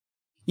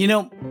You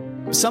know,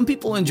 some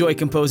people enjoy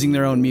composing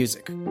their own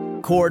music,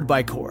 chord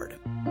by chord,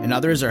 and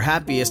others are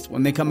happiest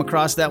when they come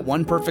across that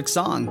one perfect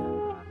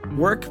song.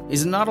 Work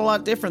is not a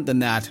lot different than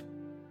that.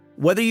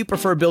 Whether you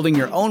prefer building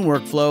your own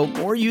workflow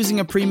or using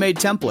a pre-made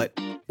template,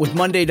 with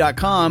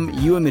Monday.com,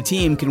 you and the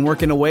team can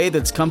work in a way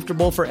that's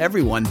comfortable for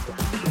everyone.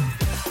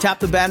 Tap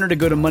the banner to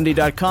go to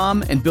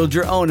Monday.com and build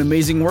your own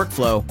amazing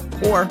workflow,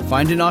 or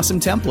find an awesome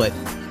template.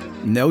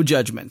 No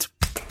judgment.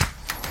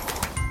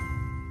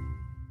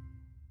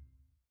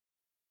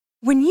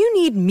 When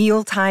you need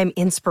mealtime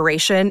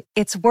inspiration,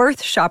 it's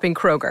worth shopping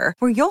Kroger,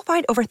 where you'll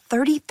find over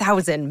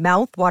 30,000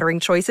 mouth-watering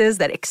choices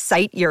that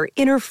excite your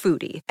inner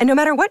foodie. And no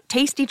matter what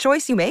tasty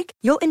choice you make,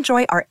 you'll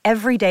enjoy our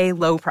everyday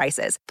low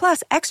prices,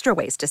 plus extra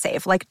ways to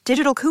save, like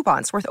digital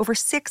coupons worth over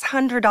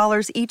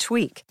 $600 each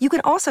week. You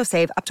can also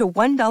save up to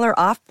 $1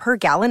 off per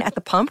gallon at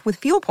the pump with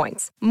fuel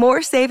points.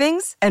 More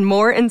savings and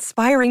more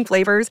inspiring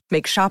flavors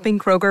make shopping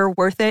Kroger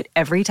worth it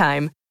every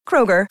time.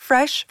 Kroger,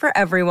 fresh for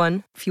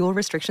everyone. Fuel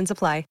restrictions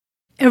apply.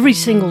 Every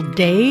single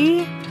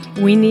day,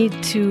 we need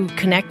to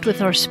connect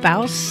with our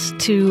spouse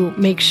to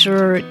make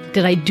sure,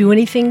 did I do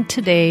anything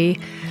today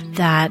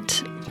that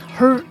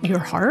hurt your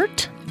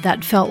heart,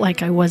 that felt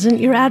like I wasn't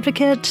your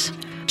advocate?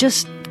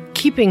 Just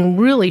keeping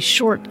really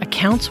short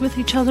accounts with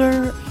each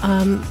other.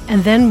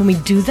 And then when we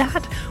do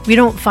that, we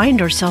don't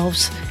find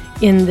ourselves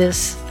in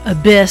this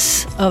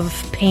abyss of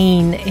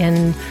pain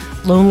and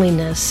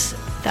loneliness.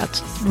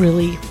 That's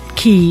really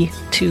key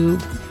to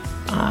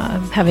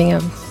having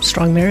a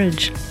strong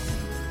marriage.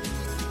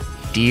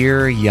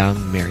 Dear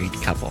young married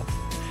couple,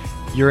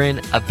 you're in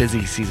a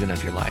busy season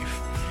of your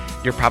life.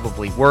 You're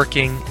probably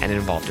working and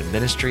involved in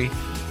ministry.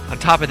 On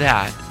top of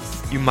that,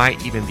 you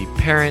might even be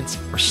parents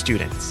or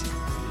students.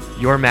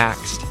 You're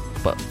maxed,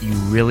 but you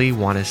really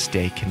want to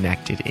stay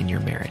connected in your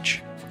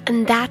marriage.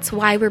 And that's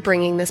why we're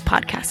bringing this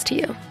podcast to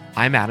you.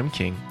 I'm Adam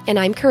King. And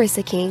I'm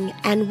Carissa King,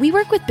 and we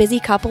work with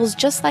busy couples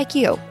just like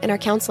you in our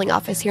counseling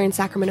office here in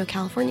Sacramento,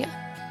 California.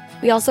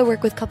 We also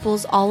work with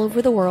couples all over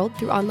the world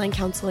through online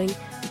counseling.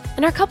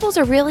 And our couples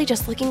are really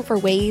just looking for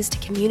ways to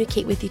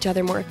communicate with each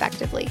other more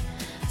effectively.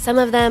 Some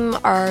of them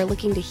are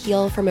looking to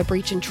heal from a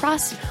breach in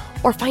trust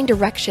or find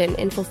direction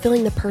in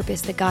fulfilling the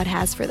purpose that God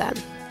has for them.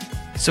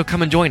 So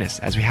come and join us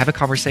as we have a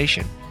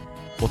conversation.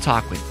 We'll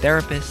talk with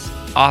therapists,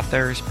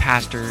 authors,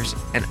 pastors,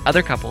 and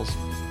other couples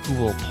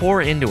who will pour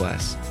into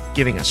us,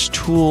 giving us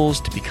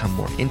tools to become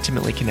more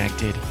intimately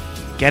connected,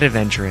 get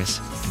adventurous,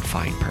 and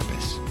find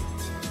purpose.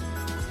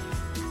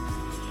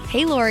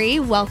 Hey, Lori,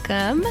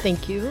 welcome.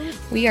 Thank you.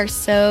 We are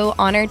so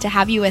honored to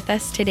have you with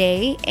us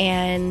today,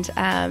 and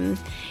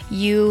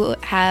you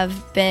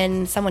have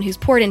been someone who's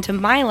poured into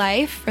my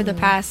life for the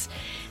past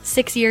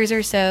 6 years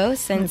or so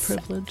since My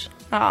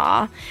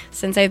privilege.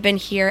 Since I've been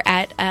here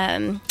at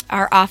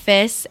our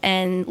office,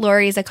 and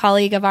Lori is a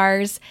colleague of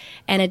ours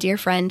and a dear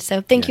friend. So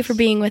thank you for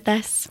being with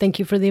us. Thank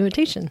you for the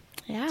invitation.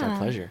 Yeah, It's our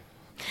pleasure.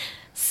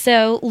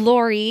 So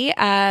Lori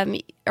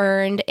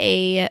earned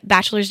a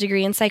bachelor's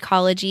degree in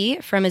psychology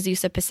from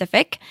Azusa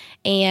Pacific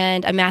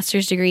and a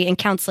master's degree in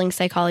counseling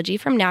psychology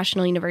from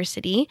National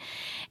University.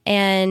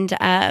 And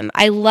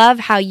I love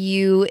how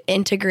you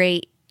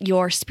integrate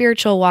your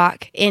spiritual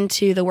walk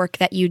into the work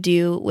that you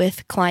do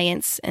with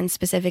clients and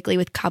specifically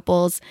with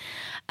couples.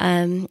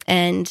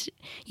 And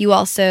you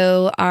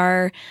also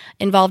are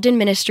involved in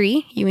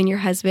ministry, you and your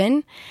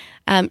husband.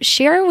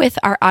 Share with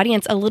our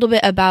audience a little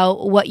bit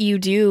about what you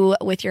do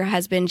with your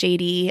husband,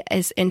 JD,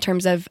 as in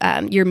terms of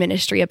your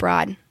ministry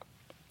abroad.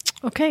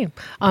 Okay.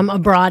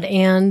 Abroad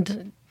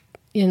and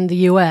in the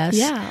U.S.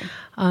 Yeah.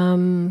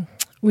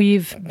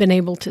 We've been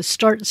able to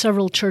start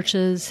several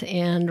churches,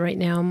 and right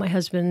now my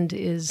husband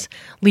is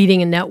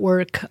leading a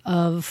network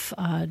of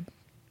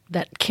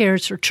that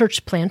cares for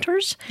church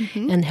planters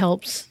and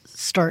helps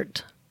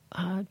start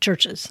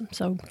churches.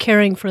 So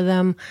caring for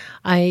them.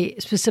 I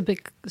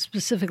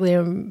specifically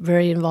am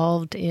very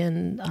involved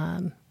in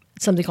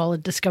something called a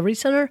Discovery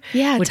Center.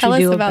 Yeah, tell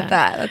us about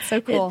that. That's so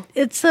cool.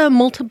 It's a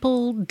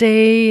multiple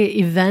day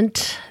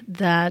event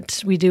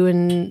that we do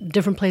in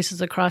different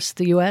places across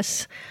the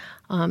U.S.,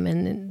 and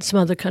in some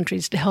other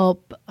countries to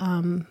help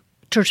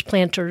church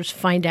planters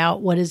find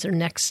out what is their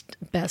next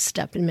best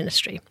step in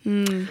ministry.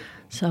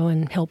 So,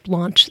 and help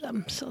launch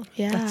them. So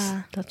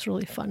that's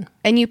really fun.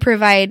 And you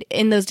provide,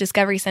 in those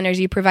Discovery Centers,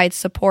 you provide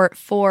support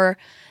for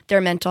their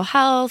mental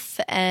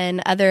health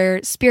and other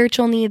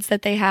spiritual needs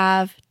that they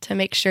have to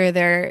make sure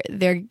they're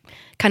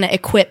kind of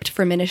equipped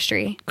for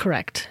ministry.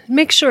 Correct.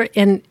 Make sure,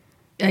 and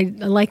I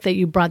like that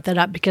you brought that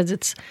up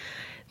because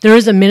there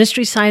is a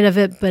ministry side of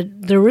it, but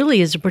there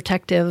really is a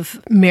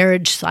protective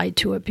marriage side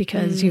to it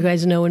because you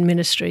guys know in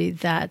ministry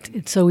that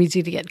it's so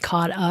easy to get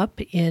caught up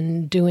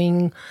in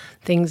doing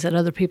things that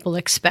other people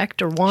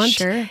expect or want.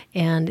 Sure.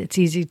 And it's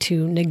easy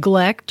to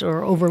neglect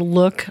or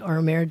overlook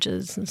our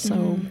marriages. And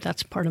so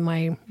that's part of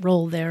my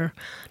role there,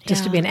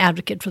 just to be an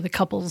advocate for the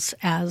couples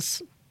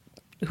as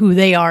who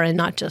they are and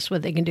not just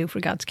what they can do for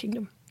God's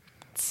kingdom.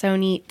 So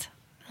neat.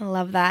 I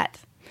love that.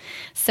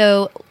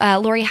 So,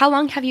 Lori, how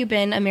long have you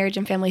been a marriage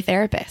and family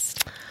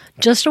therapist?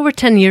 Just over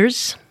 10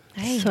 years.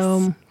 Nice.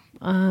 So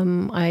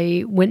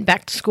I went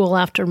back to school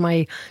after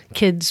my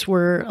kids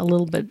were a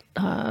little bit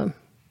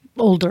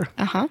older.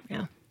 Uh-huh.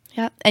 Yeah.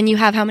 Yeah. And you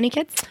have how many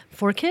kids?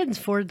 4 kids,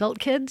 4 adult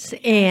kids,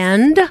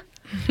 and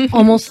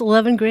almost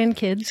 11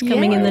 grandkids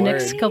coming in the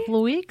next couple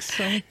of weeks.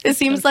 So it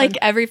seems like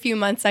every few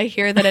months I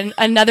hear that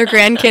another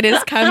grandkid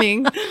is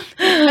coming.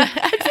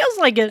 It feels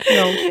like it.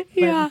 No,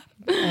 Yeah.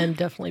 I'm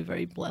definitely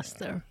very blessed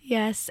there.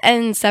 Yes.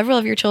 And several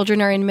of your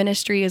children are in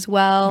ministry as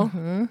well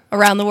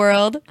around the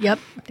world. Yep.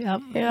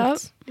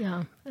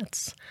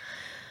 It's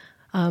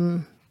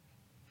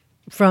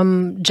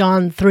from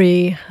John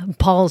 3,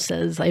 Paul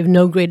says, I have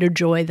no greater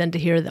joy than to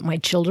hear that my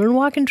children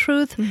walk in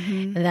truth.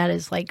 And that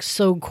is like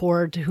so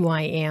core to who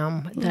I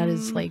am. That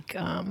is like,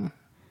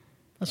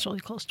 that's really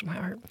close to my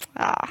heart.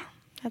 Ah,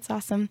 that's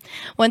awesome.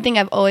 One thing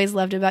I've always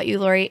loved about you,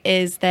 Lori,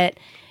 is that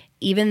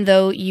even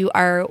though you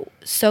are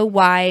so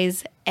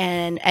wise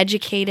and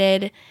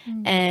educated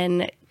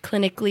and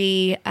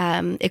clinically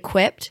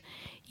equipped,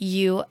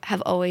 you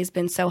have always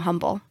been so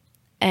humble.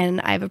 And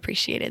I've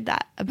appreciated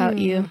that about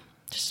you.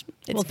 It's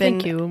been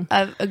thank you.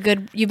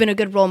 You've been a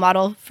good role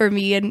model for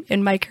me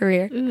in my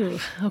career. Ooh,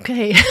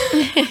 okay.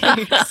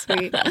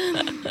 Sweet.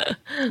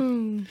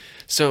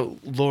 So,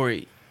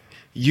 Lori,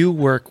 you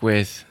work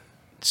with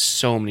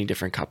so many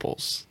different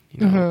couples.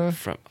 You know,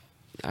 from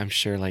I'm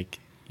sure like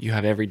you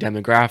have every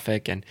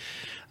demographic, and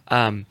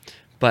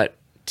but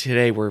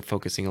today we're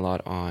focusing a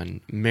lot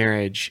on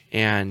marriage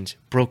and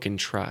broken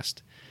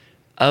trust.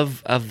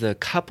 Of the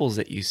couples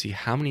that you see,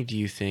 how many do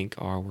you think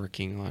are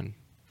working on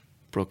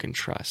broken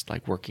trust,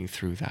 like working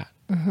through that?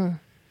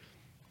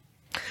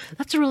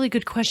 That's a really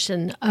good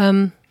question.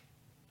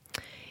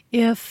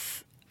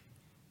 If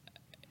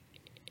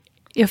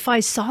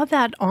I saw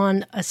that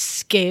on a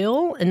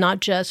scale and not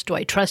just do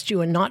I trust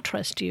you and not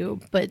trust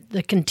you, but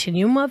the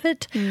continuum of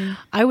it,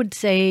 I would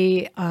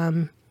say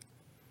 90%.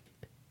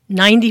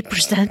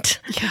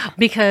 Yeah.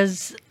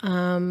 Because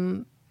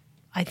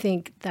I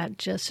think that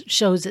just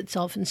shows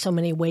itself in so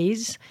many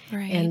ways.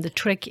 Right. And the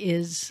trick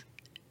is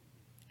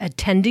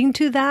attending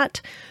to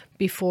that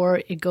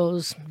before it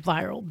goes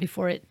viral,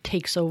 before it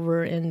takes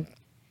over and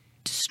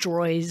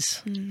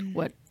destroys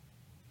what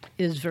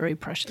is very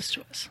precious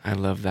to us. I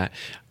love that.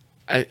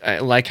 I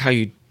like how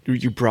you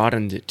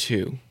broadened it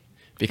too,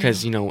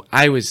 because you know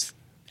I was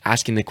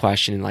asking the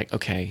question like,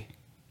 okay,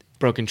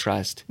 broken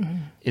trust,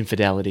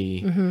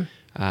 infidelity,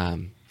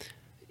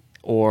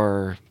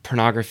 or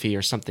pornography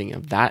or something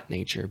of that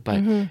nature,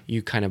 but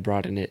you kind of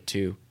broadened it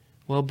to,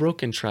 well,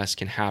 broken trust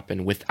can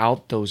happen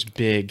without those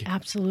big.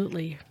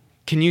 Absolutely.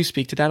 Can you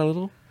speak to that a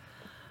little?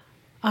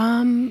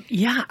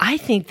 Yeah, I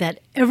think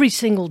that every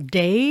single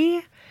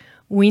day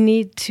we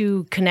need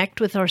to connect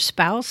with our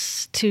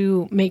spouse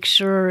to make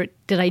sure,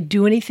 did I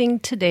do anything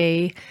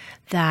today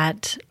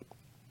that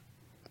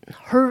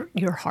hurt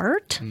your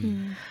heart?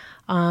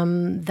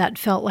 That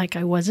felt like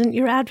I wasn't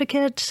your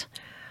advocate?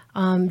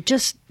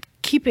 Just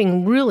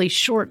keeping really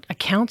short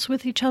accounts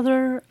with each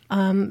other.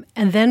 And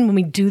then when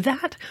we do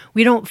that,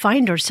 we don't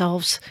find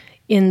ourselves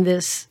in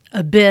this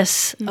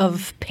abyss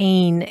of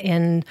pain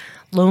and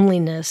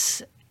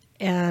loneliness.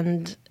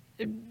 And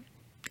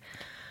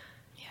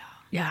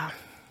yeah.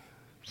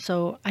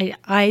 So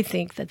I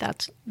think that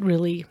that's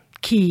really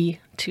key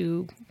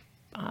to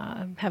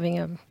having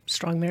a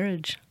strong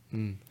marriage.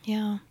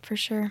 Yeah, for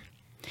sure.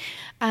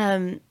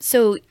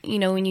 So, you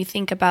know, when you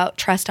think about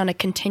trust on a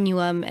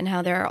continuum and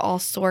how there are all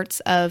sorts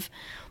of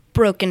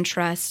broken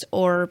trust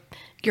or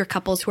your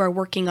couples who are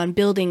working on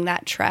building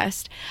that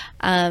trust,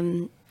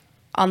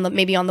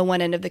 maybe on the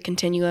one end of the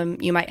continuum,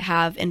 you might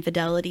have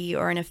infidelity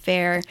or an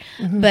affair.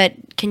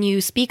 But can you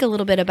speak a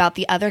little bit about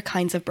the other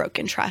kinds of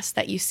broken trust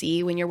that you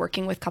see when you're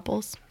working with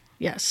couples?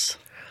 Yes.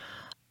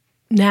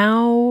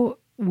 Now,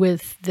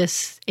 with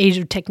this age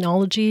of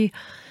technology,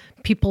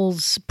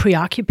 people's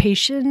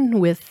preoccupation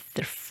with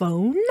their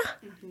phone,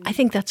 I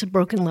think that's a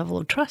broken level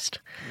of trust.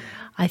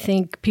 I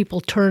think people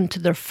turn to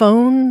their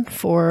phone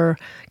for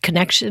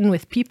connection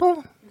with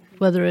people,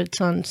 whether it's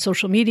on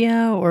social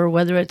media or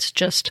whether it's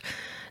just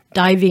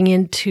diving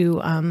into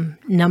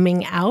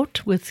numbing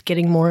out with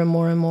getting more and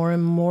more and more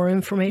and more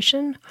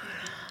information.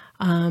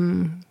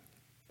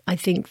 I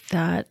think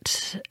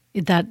that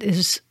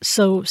is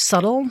so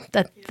subtle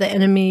that the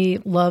enemy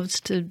loves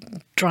to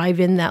drive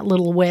in that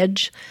little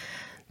wedge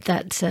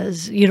that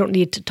says you don't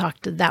need to talk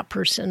to that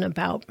person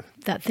about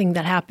that thing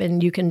that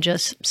happened. You can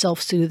just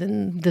self-soothe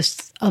in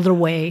this other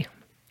way.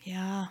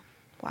 Yeah.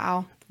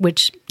 Wow.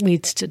 Which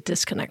leads to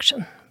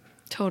disconnection.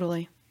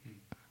 Totally.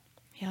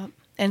 Yep.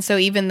 And so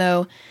even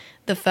though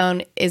the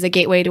phone is a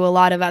gateway to a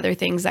lot of other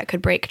things that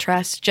could break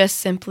trust, just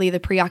simply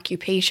the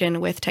preoccupation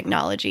with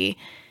technology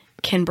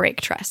can break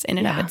trust in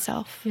and of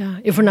itself. Yeah,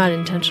 if we're not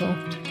intentional.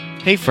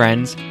 Hey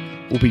friends,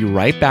 we'll be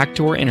right back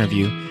to our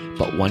interview,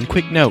 but one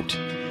quick note.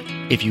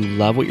 If you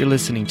love what you're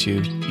listening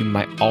to, you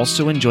might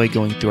also enjoy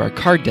going through our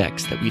card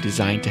decks that we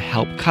designed to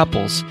help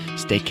couples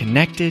stay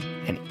connected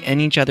and in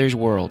each other's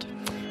world.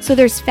 So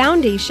there's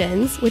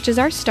Foundations, which is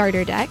our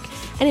starter deck,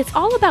 and it's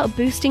all about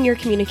boosting your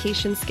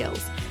communication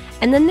skills.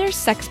 And then there's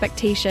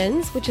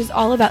Sexpectations, which is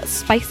all about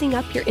spicing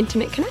up your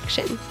intimate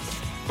connection.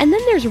 And then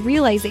there's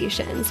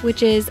Realizations,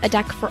 which is a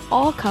deck for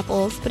all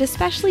couples, but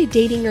especially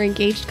dating or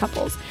engaged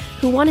couples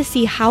who want to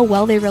see how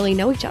well they really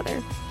know each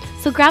other.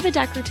 So grab a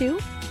deck or 2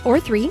 or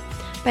 3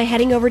 by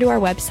heading over to our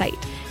website,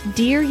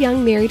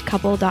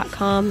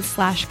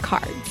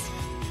 dearyoungmarriedcouple.com/cards.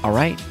 All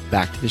right,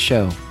 back to the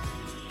show.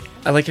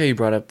 I like how you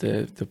brought up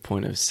the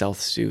point of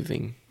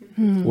self-soothing.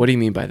 What do you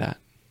mean by that?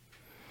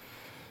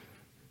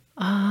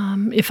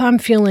 If I'm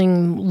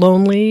feeling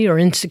lonely or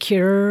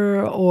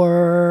insecure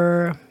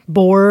or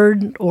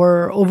bored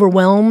or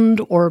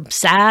overwhelmed or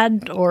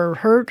sad or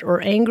hurt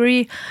or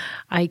angry,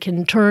 I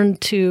can turn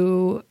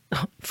to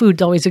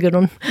food's always a good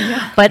one.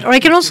 Yeah. Or I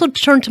can also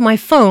turn to my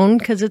phone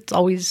because it's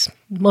always,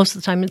 most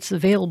of the time it's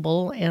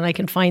available, and I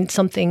can find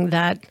something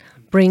that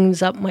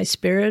brings up my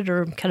spirit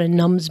or kind of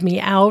numbs me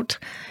out,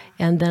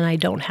 and then I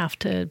don't have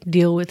to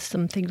deal with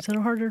some things that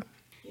are harder.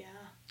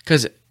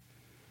 Because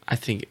I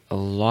think a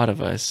lot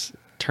of us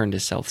turn to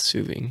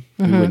self-soothing.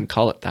 We wouldn't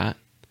call it that.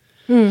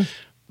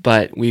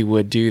 But we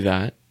would do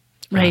that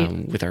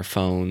with our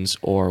phones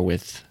or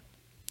with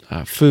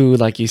food,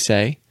 like you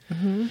say.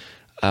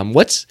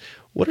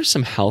 What are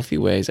some healthy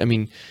ways? I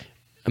mean,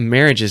 a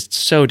marriage is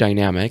so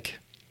dynamic.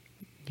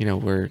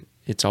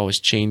 It's always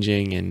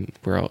changing, and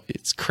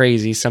it's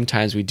crazy.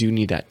 Sometimes we do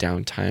need that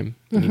downtime.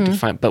 We need to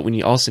find, but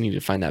we also need to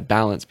find that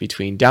balance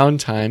between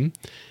downtime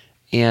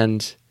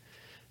and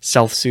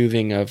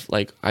self-soothing of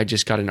like, I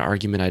just got in an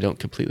argument, I don't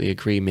completely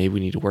agree, maybe we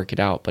need to work it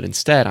out, but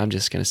instead I'm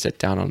just going to sit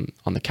down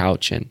on the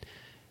couch and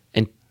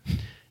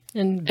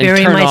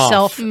bury turn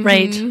myself. off.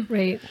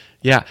 Right.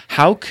 Yeah.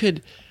 How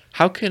can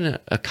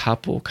a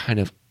couple kind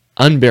of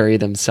unbury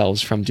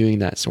themselves from doing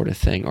that sort of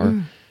thing,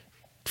 or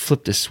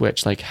flip the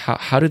switch? Like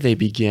how do they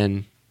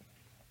begin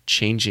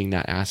changing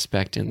that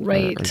aspect or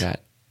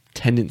that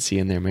tendency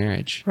in their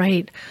marriage?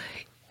 Right.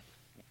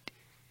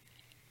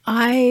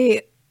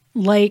 I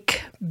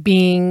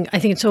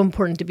think it's so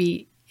important to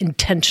be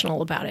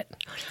intentional about it,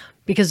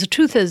 because the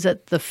truth is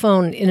that the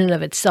phone in and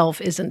of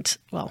itself isn't,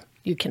 well,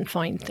 you can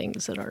find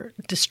things that are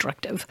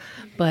destructive,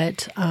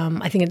 but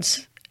I think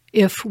it's,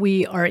 if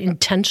we are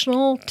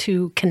intentional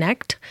to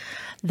connect,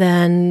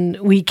 then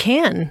we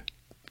can,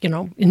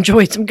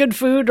 enjoy some good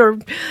food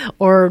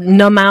or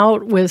numb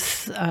out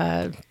with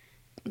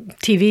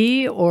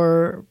TV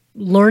or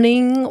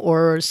learning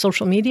or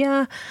social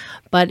media.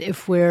 But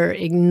if we're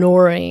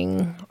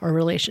ignoring our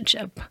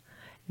relationship,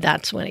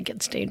 that's when it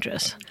gets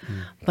dangerous.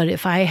 But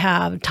if I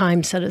have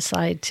time set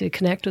aside to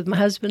connect with my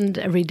husband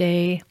every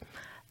day,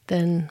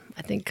 then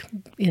I think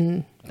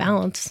in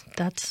balance,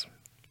 that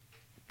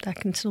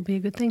can still be a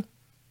good thing.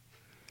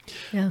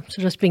 Yeah,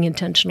 so just being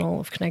intentional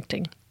of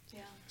connecting.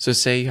 So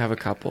say you have a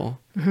couple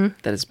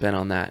that has been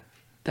on that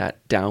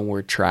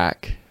downward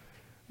track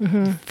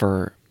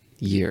for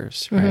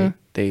years, right?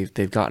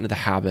 They've gotten to the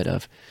habit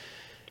of,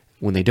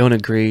 when they don't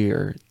agree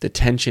or the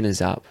tension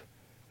is up,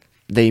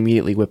 they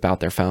immediately whip out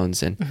their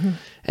phones, and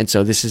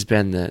so this has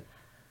been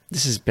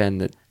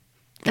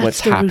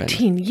what's happened.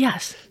 Routine,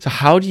 yes. So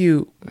how do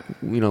you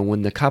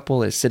when the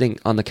couple is sitting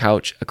on the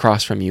couch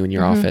across from you in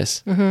your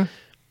office,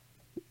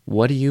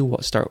 what do you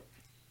start?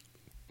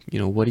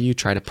 What do you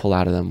try to pull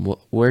out of them?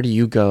 Where do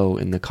you go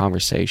in the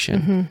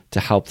conversation to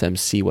help them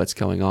see what's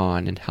going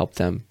on and help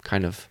them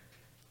kind of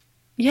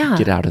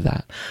get out of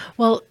that?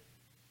 Well,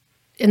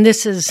 and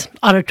this is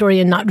auditory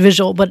and not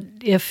visual, but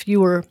if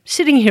you were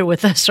sitting here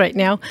with us right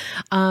now,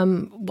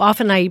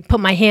 often I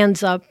put my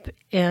hands up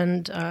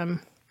and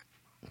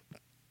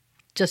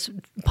just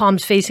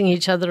palms facing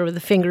each other with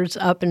the fingers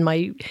up and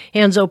my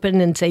hands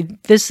open and say,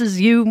 this is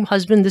you,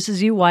 husband, this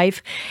is you,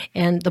 wife.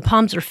 And the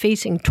palms are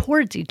facing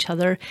towards each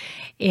other.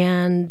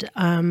 And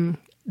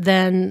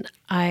then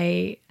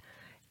I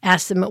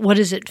ask them, what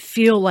does it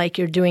feel like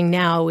you're doing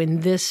now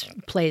in this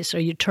place? Are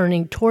you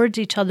turning towards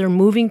each other,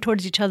 moving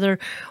towards each other,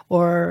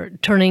 or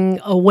turning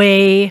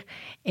away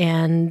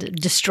and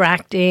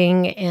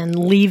distracting and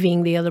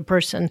leaving the other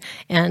person?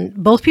 And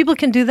both people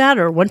can do that,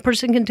 or one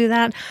person can do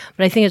that.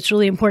 But I think it's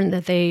really important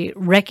that they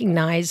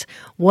recognize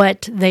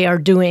what they are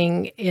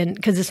doing,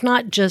 because it's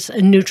not just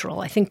a neutral.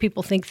 I think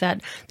people think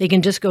that they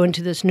can just go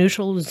into this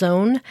neutral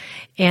zone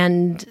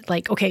and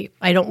like, okay,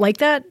 I don't like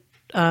that.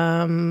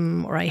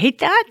 Or I hate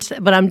that,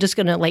 but I'm just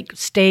going to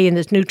stay in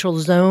this neutral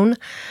zone.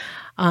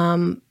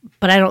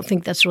 But I don't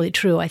think that's really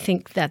true. I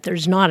think that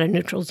there's not a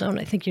neutral zone.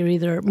 I think you're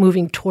either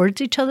moving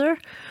towards each other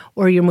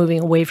or you're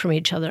moving away from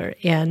each other.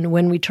 And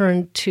when we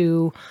turn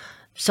to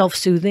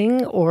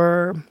self-soothing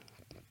or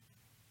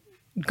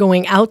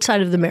going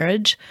outside of the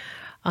marriage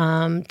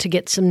to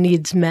get some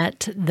needs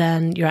met,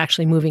 then you're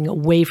actually moving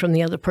away from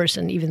the other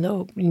person, even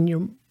though in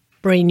your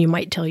brain you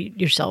might tell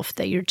yourself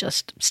that you're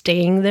just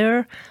staying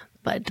there.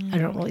 But I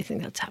don't really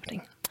think that's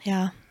happening.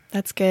 Yeah,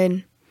 that's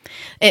good.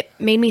 It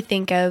made me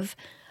think of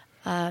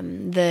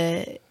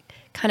the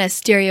kind of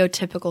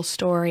stereotypical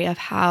story of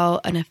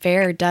how an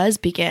affair does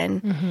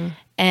begin.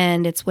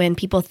 And it's when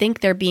people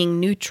think they're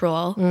being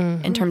neutral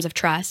in terms of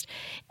trust,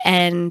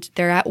 and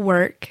they're at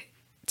work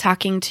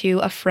talking to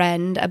a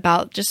friend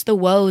about just the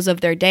woes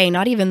of their day,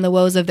 not even the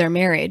woes of their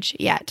marriage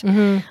yet,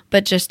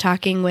 but just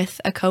talking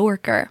with a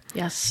coworker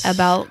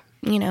about,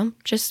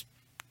 just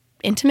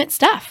intimate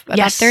stuff,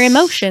 about their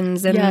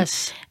emotions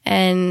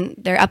and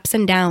their ups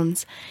and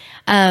downs.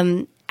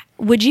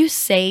 Would you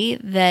say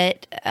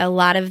that a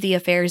lot of the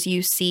affairs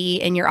you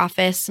see in your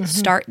office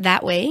start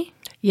that way?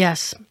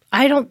 Yes.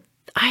 I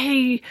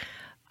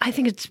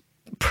think it's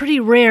pretty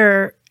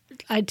rare,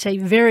 I'd say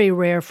very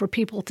rare, for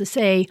people to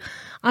say,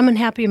 I'm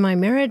unhappy in my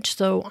marriage,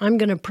 so I'm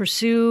going to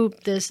pursue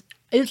this.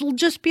 It'll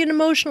just be an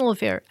emotional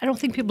affair. I don't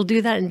think people do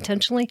that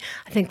intentionally.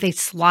 I think they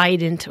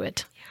slide into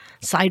it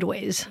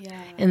sideways. Yeah.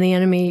 And the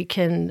enemy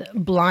can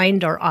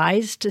blind our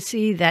eyes to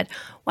see that,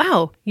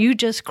 wow, you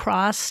just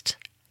crossed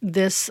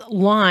this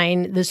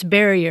line, this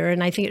barrier.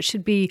 And I think it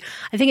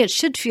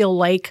should feel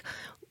like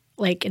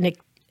an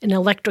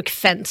electric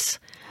fence.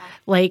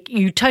 Like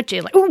you touch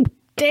it, like, oh,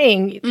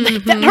 dang,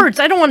 that hurts.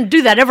 I don't want to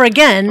do that ever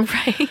again.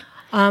 Right.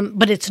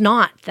 But it's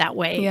not that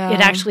way. Yeah.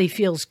 It actually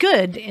feels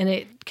good, and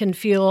it can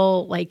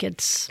feel like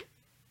it's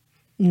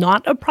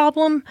not a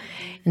problem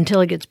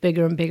until it gets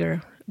bigger and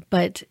bigger.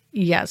 But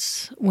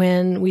yes,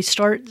 when we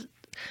start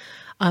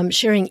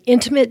sharing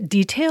intimate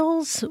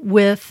details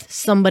with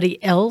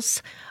somebody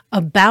else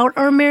about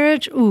our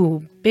marriage,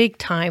 big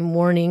time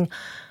warning.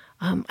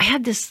 I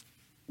had this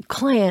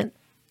client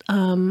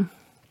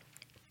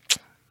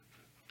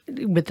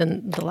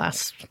within the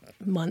last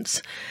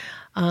months.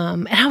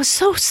 And I was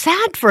so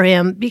sad for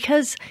him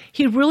because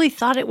he really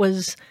thought it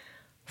was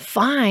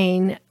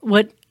fine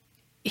what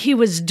he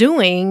was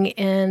doing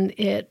and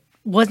it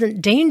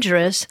wasn't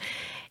dangerous.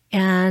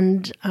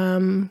 And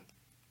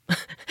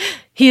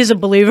he is a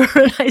believer.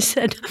 And I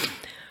said,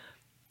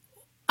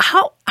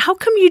 how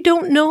come you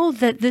don't know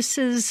that this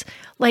is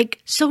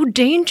like so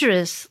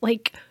dangerous?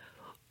 Like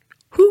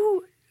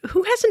who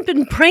hasn't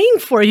been praying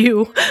for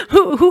you?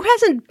 Who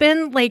hasn't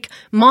been like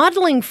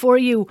modeling for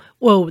you?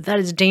 Whoa, that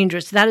is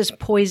dangerous. That is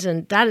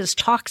poison. That is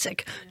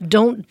toxic.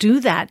 Don't do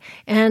that.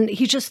 And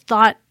he just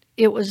thought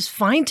it was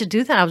fine to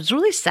do that. I was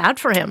really sad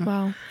for him.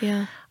 Wow.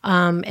 Yeah.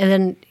 And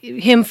then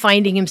him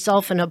finding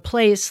himself in a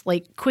place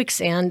like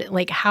quicksand,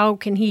 like how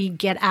can he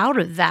get out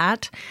of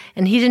that?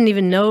 And he didn't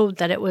even know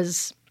that it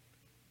was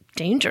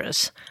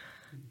dangerous.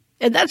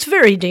 And that's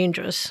very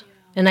dangerous.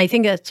 And I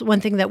think that's one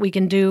thing that we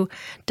can do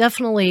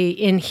definitely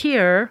in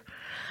here,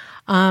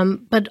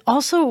 but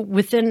also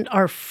within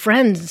our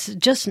friends,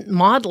 just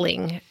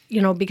modeling,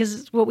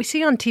 because what we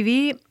see on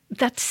TV,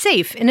 that's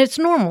safe and it's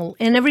normal.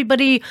 And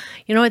everybody,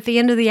 at the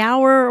end of the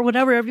hour or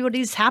whatever,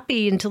 everybody's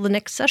happy until the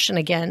next session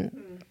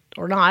again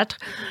or not.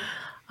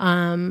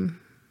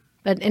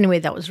 But anyway,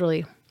 that was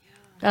really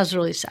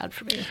sad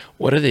for me.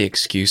 What are the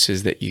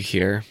excuses that you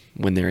hear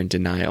when they're in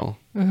denial?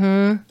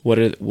 Mm-hmm.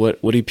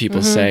 What do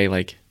people say?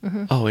 Like,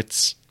 oh,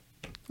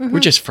 we're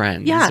just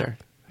friends. Yeah, or,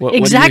 what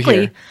exactly. What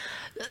do you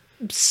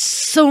hear?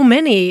 So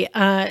many,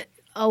 a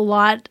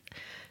lot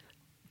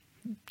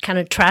kind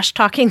of trash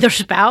talking their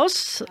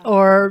spouse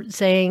or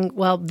saying,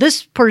 well,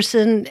 this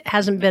person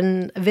hasn't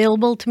been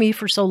available to me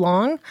for so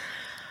long.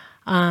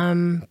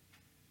 And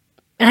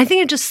I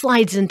think it just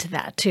slides into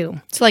that too.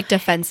 It's like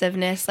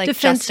defensiveness,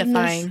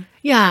 justifying.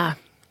 Yeah.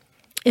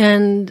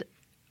 And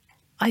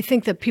I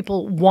think that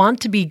people want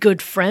to be good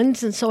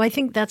friends. And so I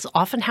think that's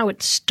often how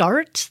it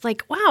starts.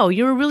 Like, wow,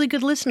 you're a really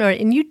good listener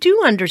and you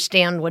do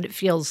understand what it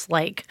feels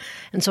like.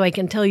 And so I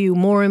can tell you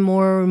more and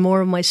more and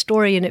more of my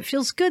story and it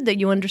feels good that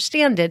you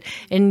understand it.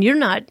 And you're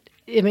not,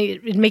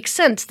 it makes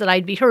sense that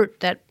I'd be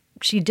hurt that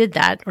she did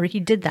that or he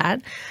did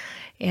that.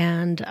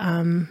 And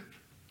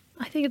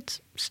I think it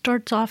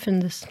starts off in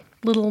this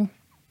little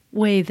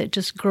way that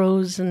just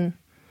grows and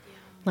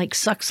like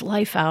sucks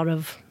life out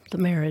of the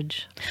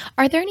marriage.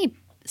 Are there any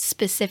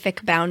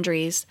specific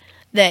boundaries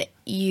that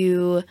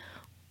you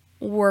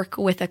work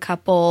with a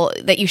couple,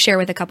 that you share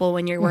with a couple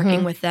when you're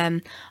working with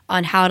them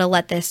on how to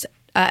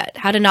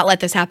not let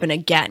this happen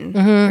again?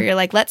 Where you're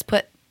like, let's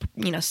put,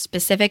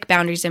 specific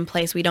boundaries in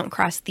place. We don't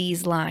cross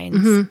these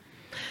lines.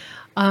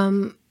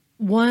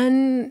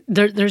 One,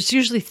 there's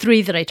usually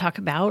three that I talk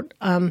about.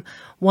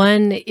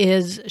 One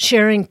is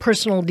sharing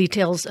personal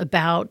details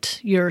about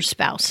your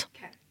spouse.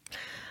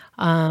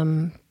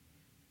 Okay.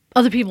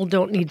 Other people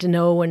don't need to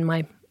know when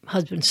my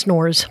husband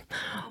snores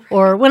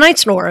or when I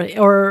snore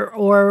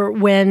or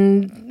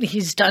when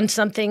he's done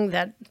something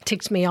that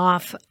ticks me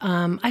off.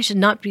 I should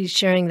not be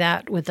sharing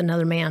that with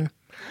another man.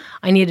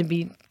 I need to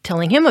be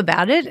telling him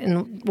about it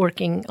and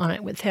working on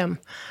it with him.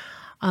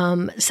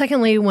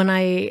 Secondly, when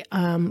I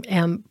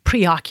am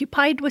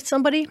preoccupied with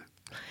somebody,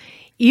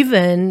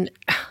 even,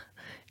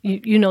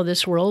 you know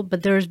this world,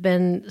 but there's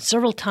been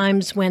several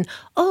times when,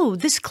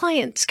 this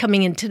client's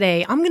coming in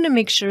today. I'm going to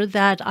make sure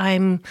that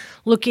I'm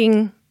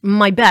looking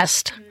my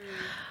best.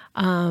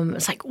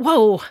 It's like,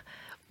 whoa,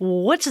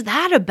 what's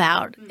that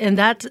about? And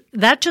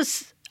that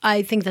just,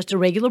 I think that's a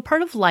regular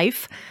part of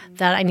life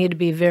that I need to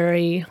be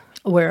very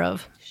aware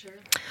of. Sure.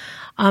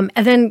 And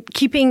then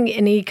keeping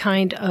any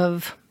kind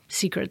of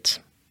secrets.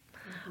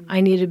 I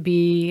need to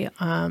be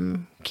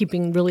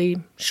keeping really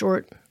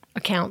short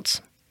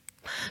accounts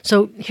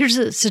So here's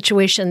a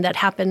situation that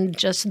happened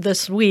just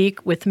this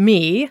week with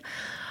me.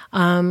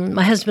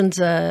 My husband's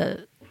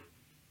a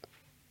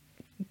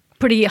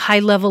pretty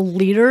high-level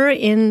leader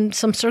in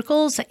some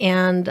circles,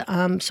 and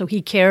so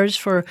he cares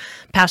for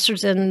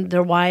pastors and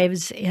their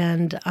wives,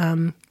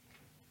 and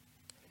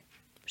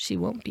she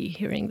won't be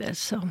hearing this.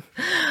 So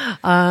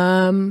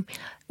one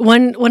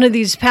of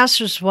these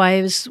pastors'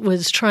 wives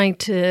was trying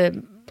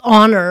to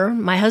honor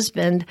my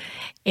husband,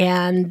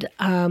 and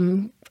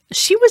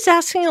she was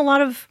asking a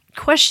lot of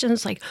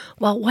questions like,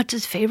 well, what's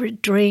his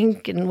favorite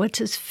drink, and what's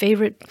his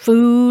favorite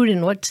food,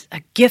 and what's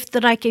a gift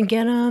that I can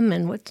get him,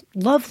 and what's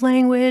love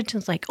language.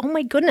 And it's like, oh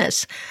my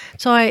goodness.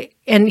 So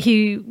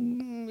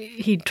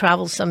he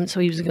travels some, so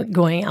he was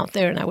going out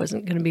there, and I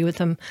wasn't going to be with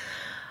him.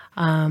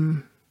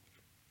 And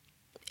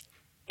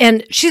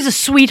she's a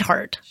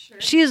sweetheart.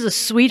 Sure. She is a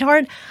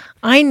sweetheart.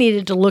 I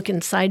needed to look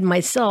inside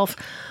myself.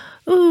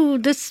 Ooh,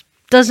 this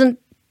doesn't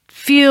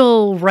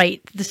feel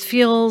right. This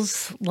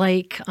feels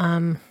like,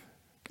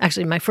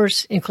 actually, my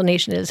first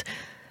inclination is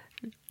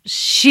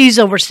she's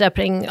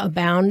overstepping a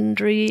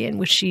boundary in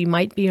which she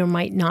might be or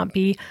might not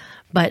be.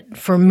 But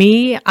for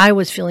me, I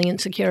was feeling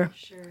insecure.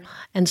 Sure.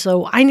 And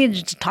so I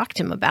needed to talk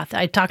to him about that.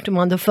 I talked to him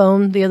on the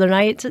phone the other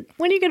night. I said,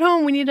 when you get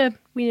home, we need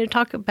to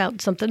talk about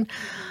something.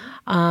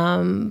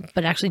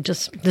 But actually,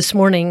 just this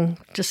morning,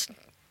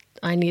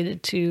 I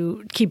needed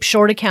to keep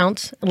short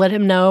accounts and let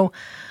him know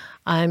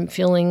I'm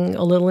feeling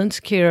a little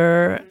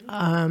insecure.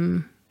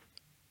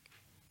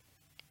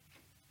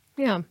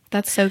 Yeah.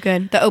 That's so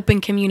good. The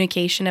open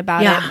communication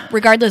about it,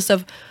 regardless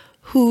of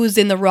who's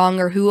in the wrong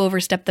or who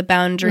overstepped the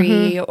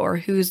boundary or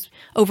who's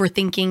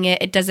overthinking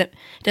it. It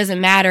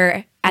doesn't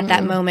matter at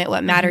that moment.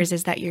 What matters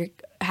is that you're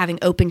having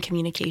open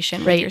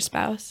communication with your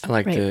spouse. I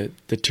like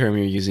the term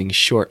you're using,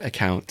 short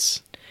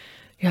accounts.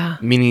 Yeah.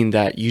 Meaning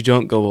that you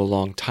don't go a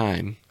long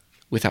time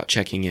without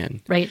checking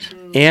in. Right.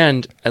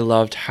 And I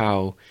loved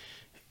how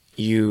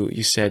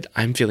you said,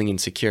 I'm feeling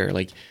insecure.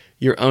 Like,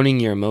 you're owning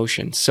your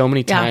emotions. So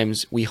many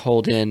times we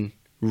hold in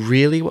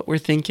really what we're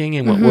thinking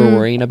and what we're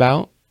worrying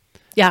about.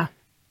 Yeah.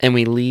 And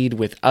we lead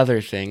with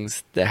other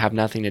things that have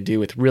nothing to do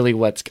with really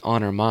what's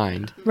on our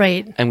mind.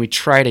 Right. And we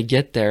try to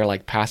get there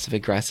like passive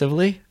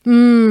aggressively. I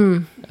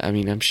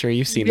mean, I'm sure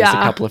you've seen this a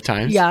couple of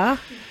times. Yeah.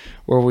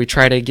 Where we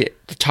try to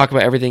talk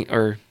about everything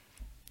or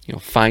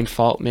find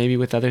fault maybe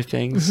with other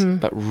things.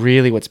 But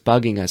really what's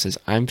bugging us is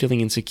I'm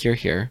feeling insecure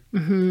here.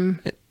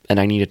 And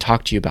I need to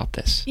talk to you about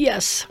this.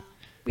 Yes.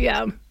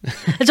 Yeah.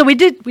 And so we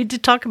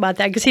did talk about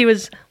that because he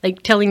was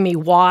like telling me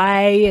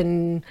why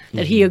and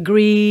that he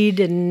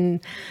agreed.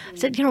 And I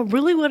said,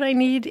 really what I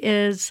need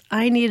is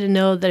I need to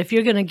know that if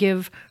you're going to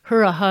give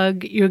her a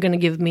hug, you're going to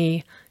give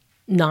me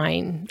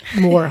 9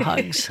 more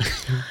hugs.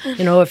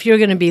 If you're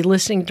going to be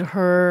listening to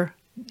her,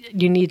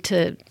 you need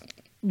to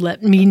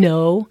let me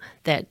know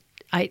that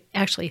I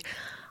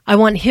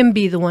want him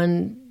be the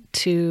one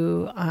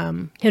to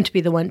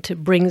be the one to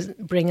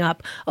bring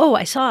up, oh,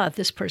 I saw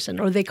this person,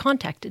 or they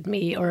contacted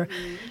me, or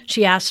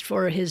she asked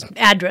for his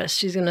address.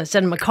 She's going to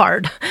send him a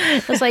card.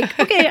 I was like,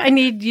 okay, I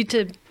need you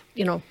to,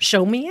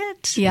 show me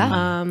it.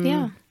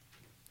 Yeah.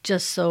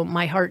 Just so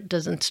my heart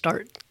doesn't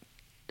start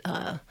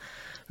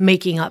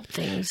making up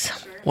things.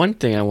 One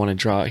thing I want to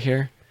draw out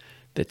here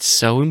that's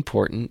so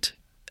important,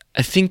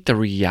 I think the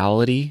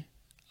reality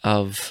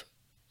of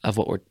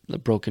what we're the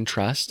broken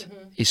trust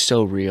is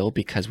so real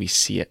because we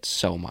see it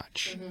so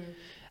much.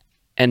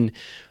 And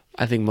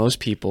I think most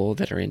people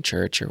that are in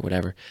church or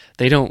whatever,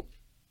 they don't,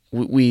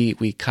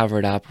 we cover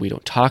it up, we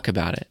don't talk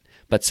about it.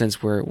 But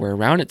since we're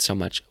around it so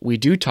much, we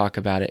do talk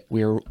about it.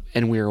 We're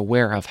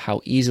aware of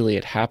how easily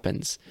it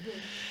happens.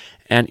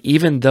 And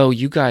even though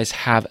you guys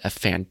have a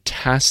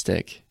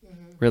fantastic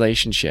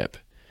relationship,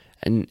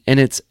 and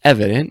it's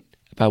evident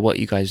by what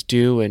you guys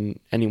do, and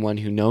anyone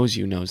who knows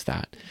you knows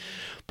that.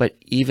 But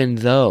even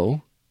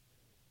though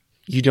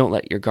you don't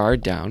let your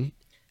guard down,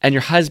 and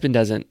your husband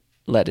doesn't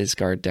let his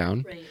guard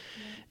down,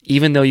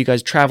 even though you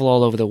guys travel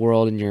all over the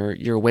world and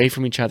you're away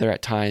from each other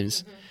at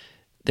times,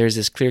 there's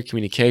this clear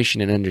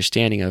communication and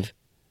understanding of,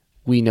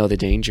 we know the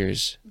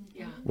dangers.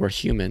 We're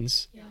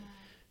humans.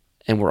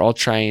 And we're all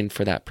trying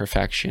for that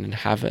perfection and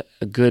have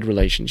a good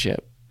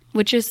relationship.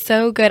 Which is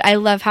so good. I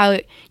love how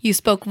you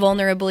spoke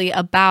vulnerably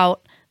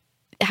about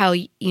how,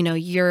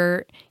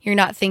 you're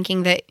not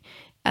thinking that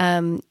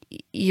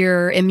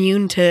you're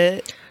immune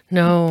to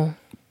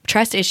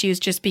trust issues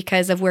just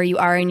because of where you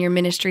are in your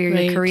ministry or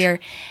your career.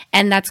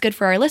 And that's good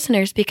for our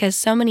listeners because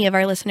so many of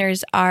our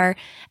listeners are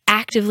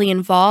actively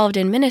involved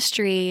in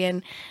ministry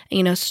and,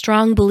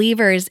 strong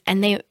believers.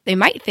 And they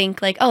might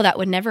think like, oh, that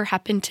would never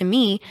happen to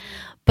me.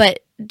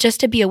 But just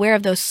to be aware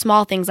of those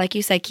small things, like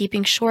you said,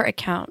 keeping short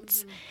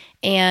accounts.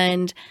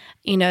 And,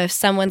 if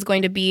someone's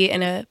going to be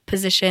in a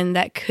position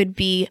that could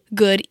be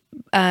good,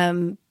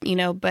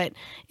 but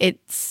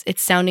it's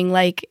sounding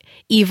like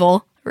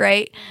evil,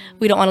 right?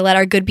 We don't want to let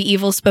our good be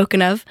evil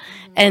spoken of.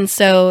 And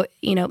so,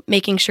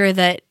 making sure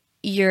that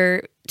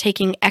you're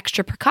taking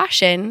extra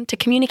precaution to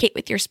communicate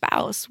with your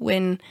spouse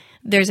when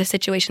there's a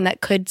situation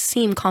that could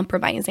seem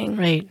compromising.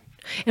 Right.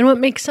 And what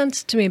makes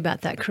sense to me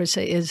about that,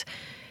 Carissa, is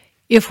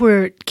if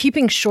we're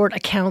keeping short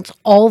accounts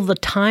all the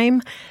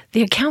time,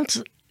 the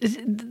accounts,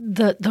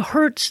 the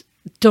hurts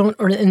don't,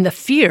 or in the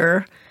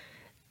fear,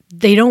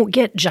 they don't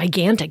get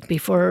gigantic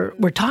before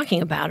we're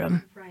talking about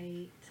them.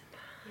 Right.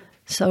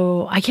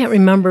 So I can't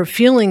remember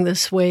feeling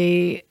this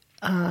way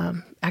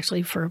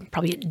actually for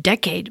probably a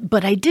decade,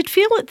 but I did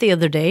feel it the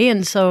other day.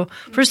 And so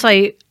first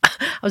I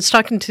was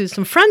talking to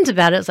some friends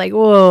about it. It's like,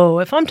 whoa,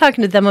 if I'm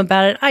talking to them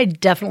about it, I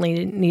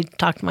definitely need to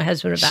talk to my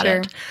husband about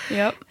it.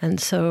 Yep. And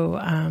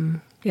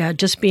so,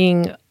 just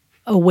being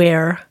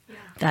aware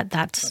that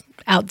that's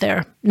out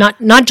there.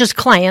 Not just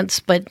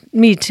clients, but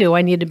me too.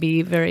 I need to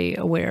be very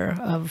aware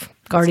of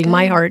guarding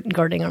my heart and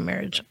guarding our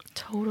marriage.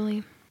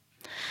 Totally.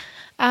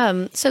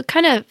 So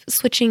kind of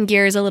switching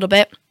gears a little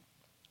bit,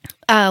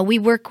 we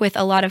work with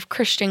a lot of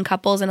Christian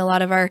couples, and a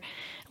lot of our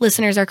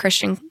listeners are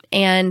Christian,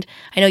 and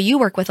I know you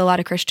work with a lot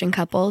of Christian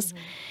couples. Mm-hmm.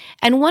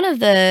 And one of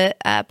the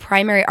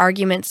primary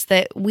arguments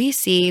that we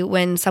see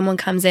when someone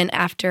comes in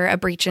after a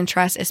breach in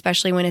trust,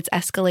 especially when it's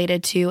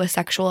escalated to a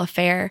sexual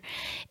affair,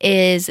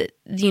 is,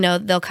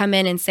 they'll come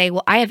in and say,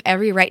 well, I have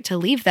every right to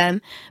leave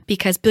them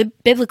because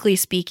biblically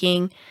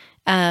speaking,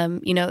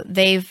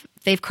 they've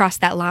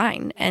crossed that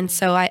line, and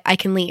so I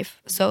can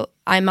leave. So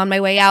I'm on my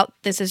way out.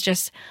 This is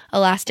just a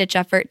last-ditch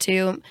effort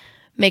to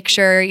make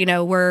sure,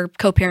 we're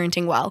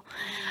co-parenting well.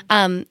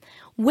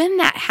 When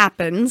that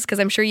happens, because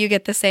I'm sure you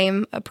get the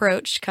same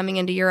approach coming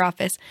into your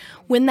office,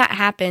 when that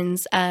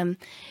happens, how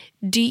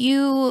do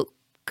you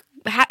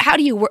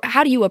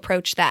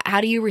approach that? How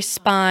do you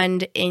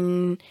respond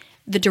in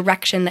the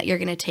direction that you're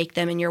going to take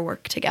them in your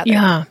work together?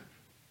 Yeah.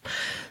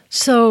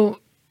 So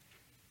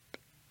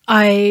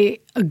I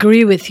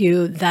agree with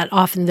you that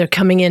often they're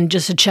coming in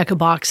just to check a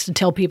box to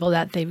tell people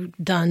that they've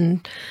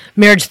done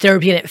marriage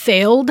therapy and it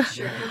failed.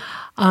 Sure.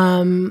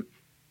 I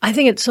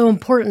think it's so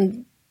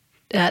important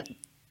that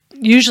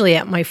usually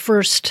at my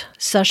first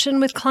session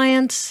with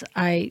clients,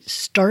 I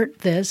start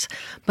this,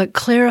 but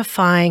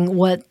clarifying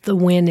what the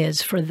win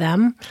is for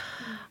them.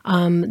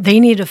 They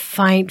need to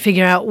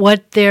figure out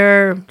what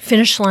their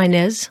finish line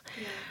is.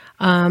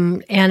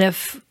 And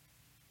if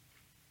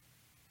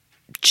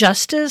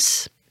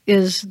justice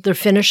is their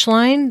finish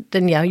line,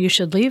 then yeah, you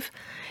should leave.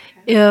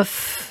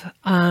 If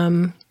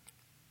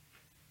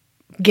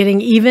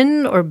getting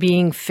even or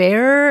being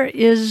fair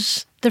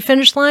is the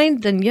finish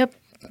line, then yep,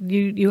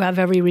 you have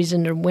every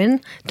reason to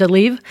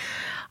leave.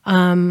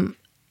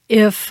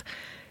 If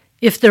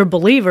they're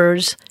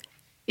believers,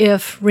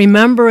 if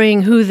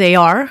remembering who they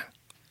are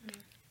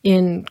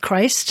in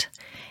Christ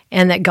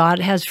and that God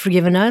has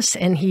forgiven us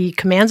and He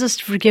commands us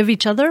to forgive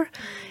each other,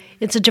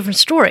 it's a different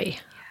story.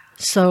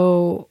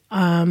 So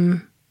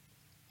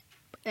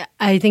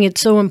I think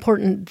it's so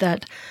important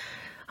that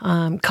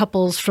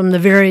couples from the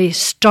very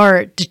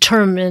start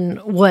determine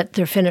what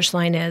their finish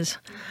line is.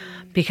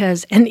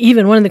 Because, and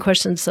even one of the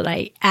questions that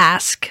I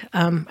ask,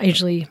 I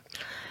usually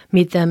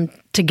meet them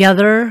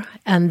together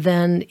and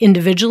then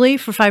individually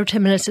for 5 or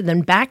 10 minutes and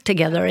then back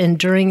together. And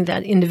during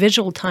that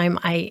individual time,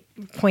 I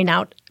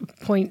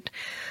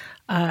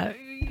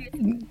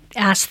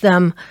ask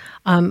them,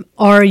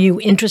 are you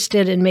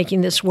interested in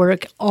making this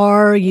work?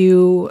 Are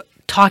you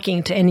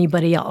talking to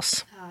anybody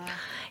else?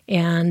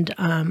 And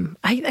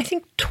I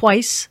think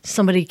twice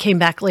somebody came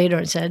back later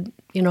and said,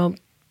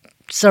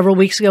 several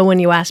weeks ago when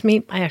you asked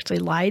me, I actually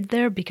lied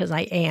there because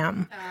I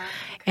am.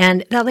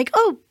 And they're like,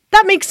 oh,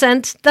 that makes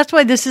sense. That's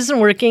why this isn't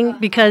working,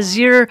 because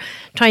you're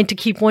trying to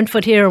keep 1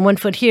 foot here and 1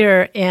 foot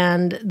here,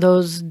 and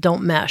those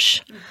don't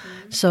mesh.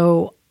 Mm-hmm.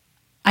 So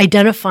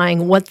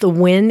identifying what the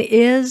win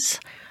is,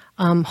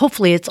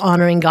 hopefully it's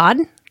honoring God.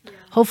 Yeah.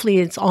 Hopefully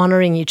it's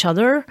honoring each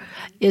other,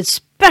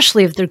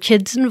 especially if there are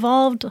kids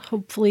involved.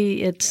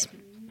 Hopefully it's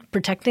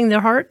protecting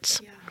their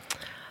hearts.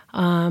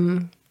 Yeah.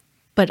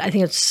 But I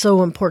think it's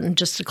so important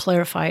just to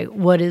clarify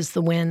what is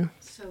the win.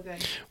 So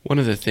good. One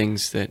of the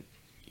things that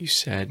you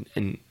said,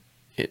 and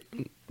it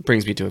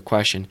brings me to a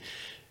question,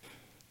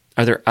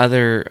 are there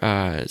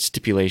other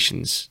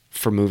stipulations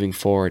for moving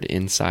forward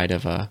inside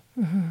of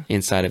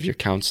your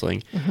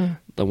counseling? Mm-hmm.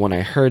 The one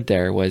I heard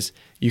there was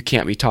you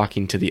can't be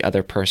talking to the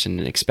other person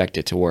and expect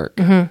it to work.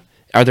 Mm-hmm.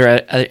 Are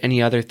there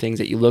any other things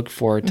that you look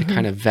for to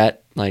kind of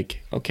vet,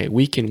 like, okay,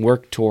 we can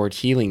work toward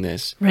healing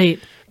this, right?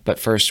 But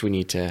first we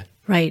need to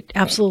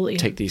absolutely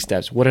take these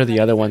steps. What are the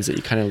other ones that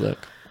you kind of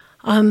look?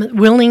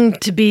 Willing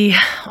to be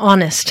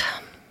honest.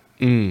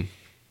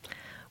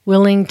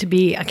 Willing to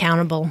be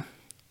accountable.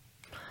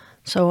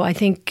 So I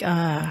think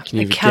Can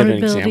you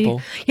accountability. give an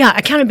example? Yeah,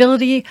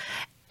 accountability.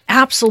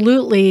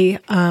 Absolutely.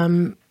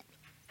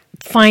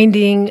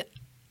 Finding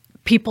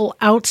people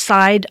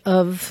outside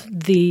of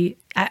the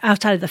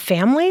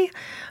family,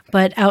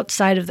 but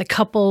outside of the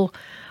couple,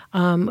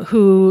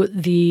 who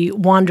the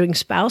wandering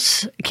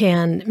spouse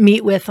can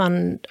meet with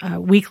on a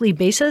weekly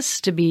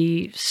basis to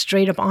be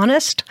straight up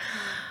honest,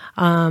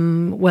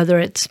 whether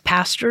it's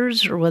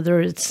pastors or whether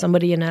it's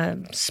somebody in a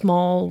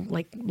small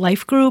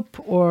life group,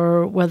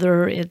 or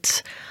whether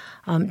it's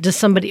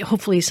just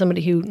hopefully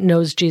somebody who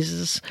knows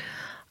Jesus.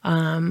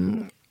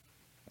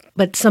 But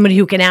but somebody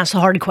who can ask the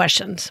hard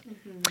questions.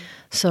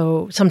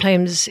 So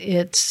sometimes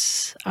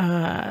it's,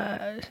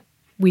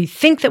 we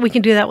think that we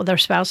can do that with our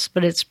spouse,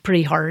 but it's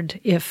pretty hard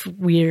if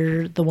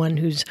we're the one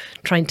who's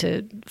trying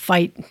to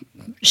fight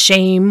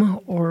shame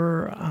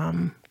or,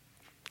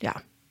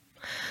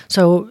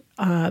 So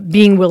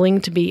being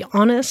willing to be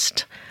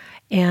honest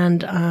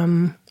and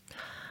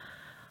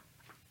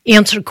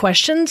answer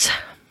questions.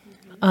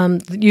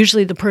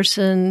 Usually the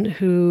person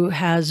who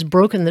has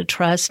broken the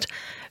trust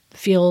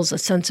feels a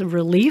sense of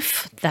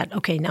relief that,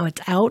 okay, now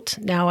it's out.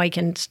 Now I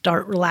can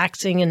start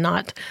relaxing and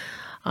not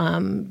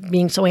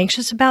being so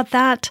anxious about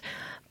that.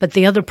 But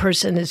the other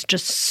person is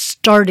just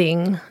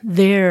starting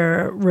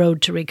their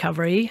road to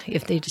recovery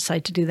if they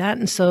decide to do that.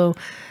 And so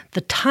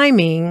the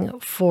timing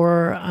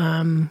for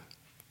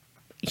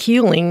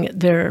healing,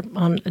 they're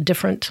on a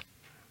different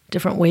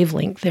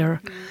wavelength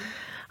there.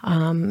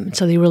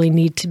 So they really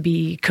need to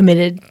be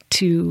committed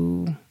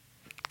to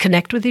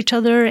connect with each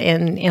other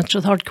and answer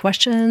the hard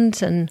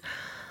questions. And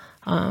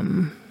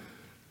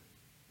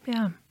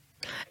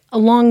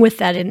along with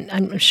that, and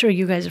I'm sure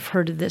you guys have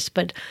heard of this,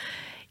 but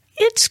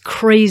it's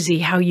crazy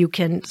how you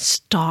can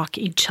stalk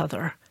each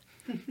other.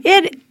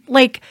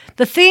 Like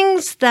the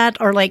things that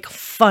are like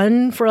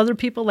fun for other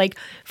people, like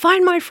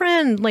find my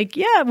friend, like,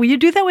 yeah, will you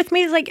do that with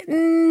me? It's like,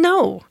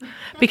 no,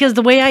 because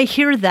the way I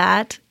hear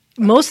that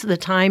most of the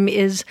time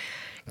is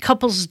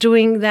couples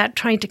doing that,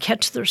 trying to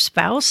catch their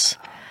spouse.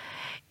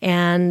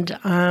 And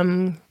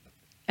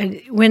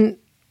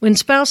when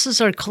spouses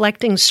are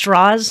collecting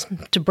straws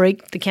to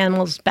break the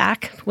camel's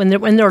back, when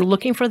they're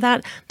looking for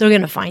that, they're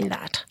going to find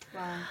that.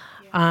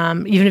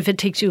 Even if it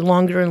takes you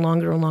longer and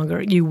longer and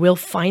longer, you will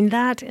find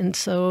that. And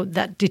so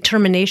that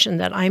determination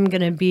that I'm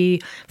going to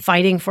be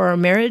fighting for our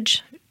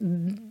marriage,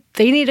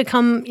 they need to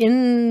come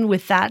in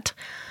with that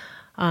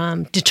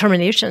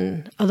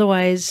determination.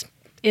 Otherwise,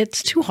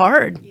 it's too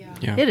hard.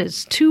 Yeah. It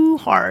is too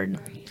hard.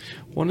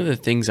 One of the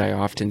things I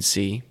often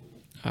see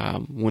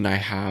when I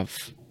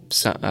have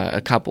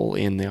a couple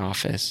in the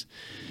office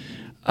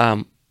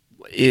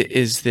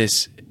is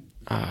this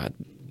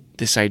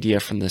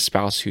idea from the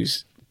spouse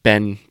who's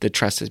the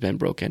trust has been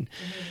broken.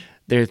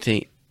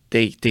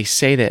 They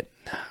say that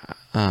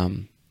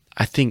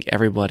I think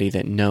everybody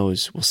that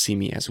knows will see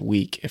me as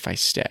weak if I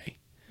stay.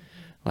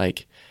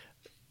 Like,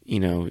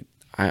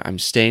 I'm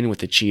staying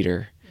with a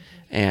cheater,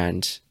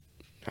 and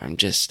I'm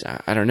just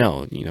I don't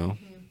know.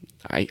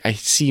 I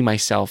see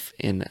myself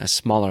in a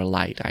smaller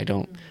light. I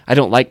don't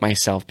like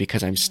myself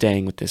because I'm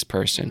staying with this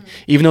person,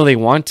 even though they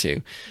want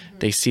to.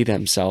 They see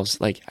themselves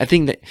like. I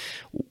think that.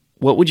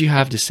 What would you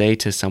have to say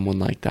to someone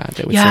like that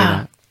would say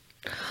that?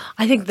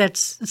 I think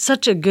that's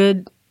such a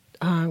good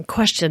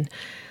question.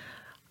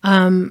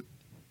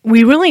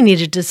 We really need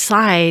to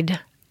decide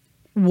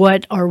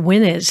what our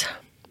win is,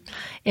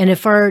 and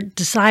if our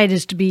decision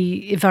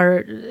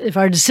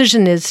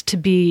is to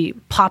be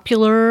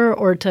popular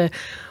or to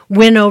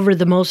win over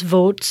the most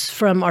votes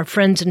from our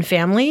friends and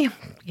family,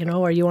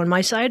 are you on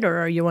my side or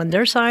are you on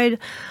their side?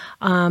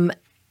 I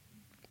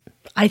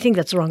think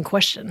that's the wrong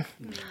question.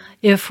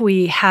 If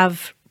we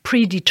have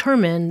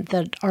predetermined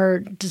that our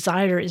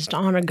desire is to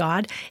honor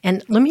God.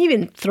 And let me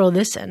even throw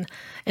this in.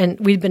 And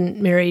we've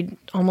been married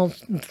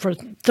almost for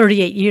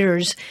 38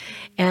 years.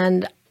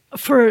 And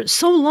for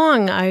so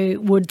long, I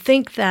would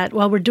think that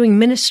while we're doing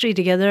ministry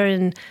together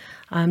and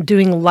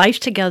doing life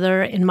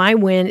together, and my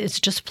win is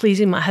just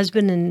pleasing my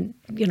husband and,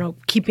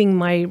 keeping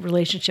my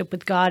relationship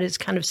with God is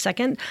kind of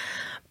second.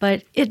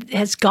 But it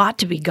has got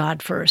to be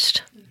God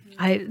first.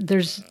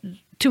 There's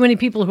too many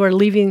people who are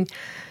leaving.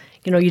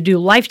 You do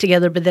life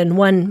together, but then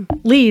one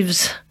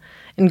leaves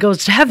and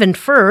goes to heaven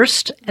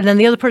first, and then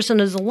the other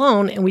person is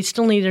alone, and we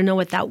still need to know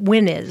what that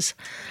win is.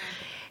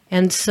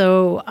 And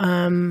so,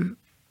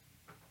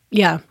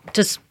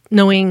 just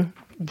knowing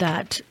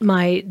that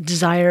my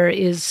desire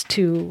is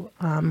to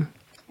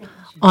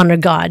honor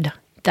God,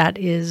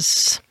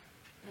 that's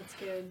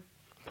good.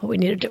 What we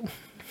need to do.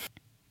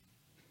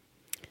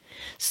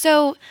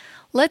 So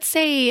let's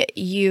say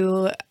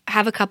you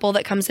have a couple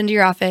that comes into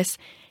your office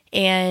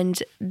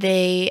and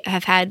they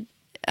have had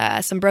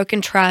some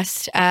broken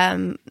trust,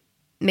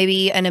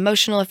 maybe an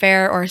emotional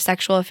affair or a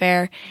sexual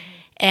affair,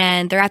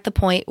 and they're at the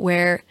point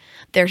where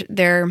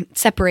they're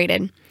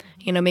separated.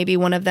 Maybe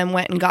one of them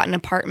went and got an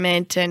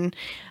apartment, and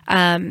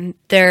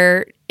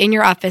they're in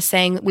your office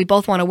saying, we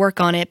both want to work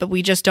on it, but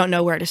we just don't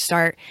know where to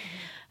start.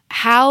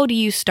 How do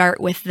you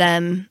start with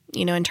them,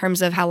 in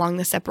terms of how long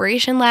the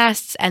separation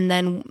lasts, and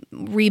then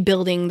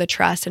rebuilding the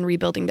trust and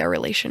rebuilding their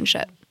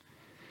relationship?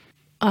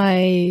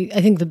 I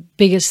think the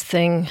biggest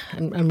thing,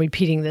 I'm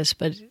repeating this,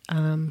 but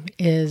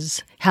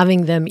is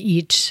having them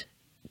each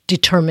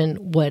determine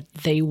what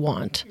they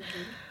want.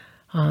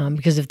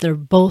 Because if they're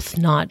both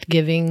not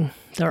giving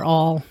their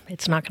all,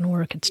 it's not going to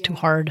work. It's too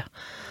hard.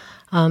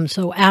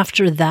 So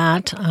after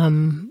that,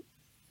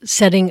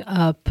 setting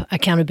up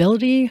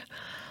accountability,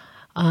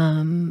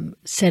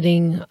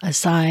 setting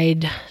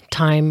aside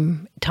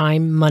time,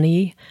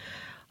 money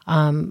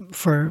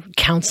for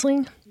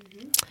counseling,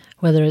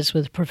 whether it's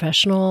with a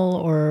professional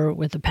or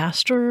with a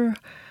pastor,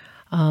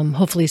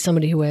 hopefully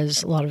somebody who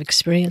has a lot of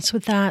experience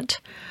with that.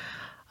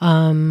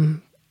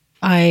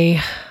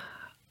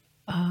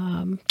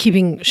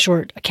 Keeping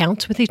short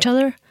accounts with each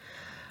other,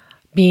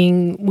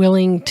 being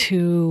willing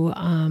to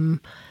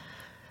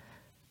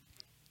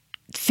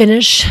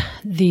finish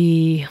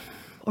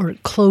or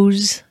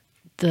close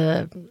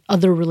the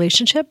other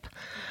relationship,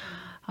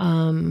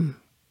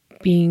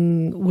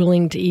 being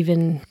willing to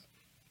even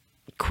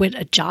quit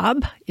a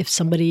job if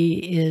somebody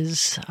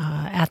is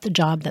at the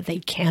job that they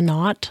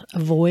cannot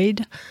avoid.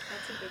 That's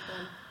a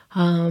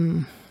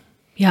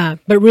big one.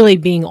 But really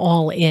being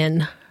all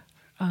in.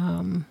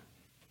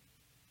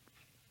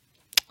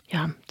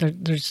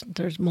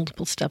 There's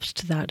multiple steps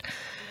to that,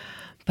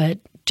 but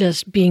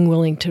just being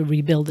willing to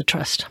rebuild the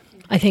trust.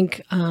 I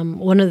think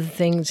one of the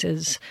things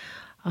is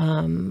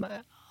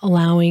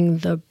allowing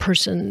the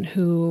person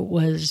who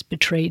was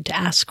betrayed to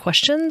ask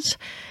questions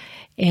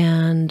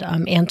and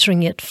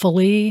answering it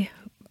fully,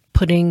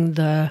 putting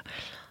the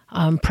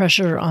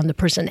pressure on the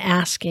person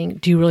asking,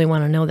 do you really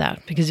want to know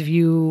that? Because if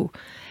you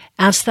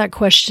ask that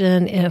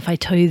question, and if I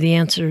tell you the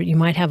answer, you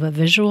might have a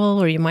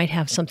visual or you might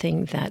have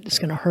something that is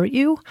going to hurt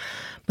you.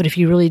 But if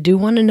you really do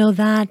want to know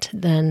that,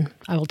 then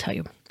I will tell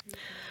you.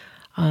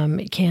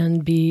 It can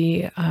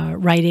be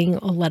writing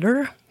a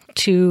letter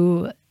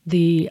to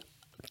the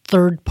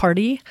third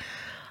party,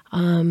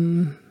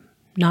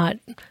 not,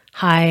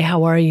 hi,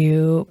 how are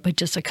you, but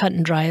just a cut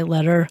and dry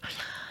letter.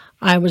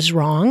 I was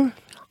wrong.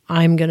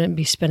 I'm going to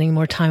be spending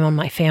more time on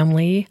my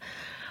family.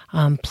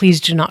 Please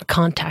do not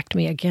contact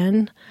me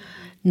again.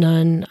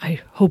 None.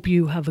 I hope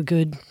you have a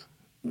good,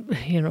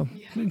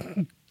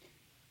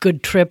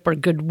 good trip or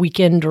good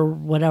weekend or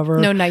whatever.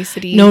 No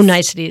niceties. No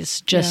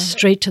niceties. Just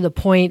straight to the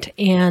point.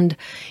 And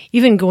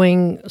even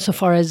going so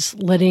far as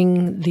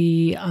letting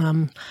the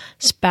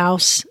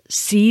spouse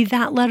see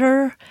that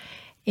letter,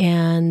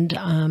 and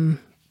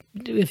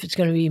if it's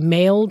going to be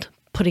mailed,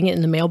 putting it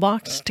in the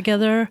mailbox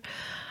together,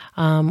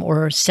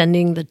 or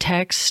sending the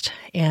text,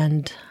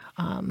 and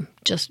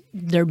just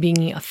there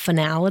being a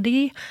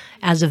finality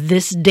as of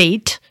this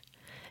date.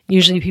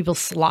 Usually people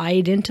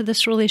slide into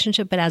this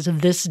relationship, but as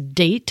of this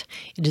date,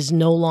 we're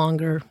no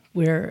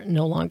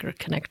longer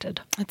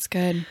connected. That's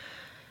good.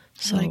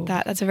 So, I like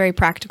that. That's a very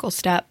practical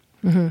step.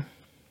 Mm-hmm.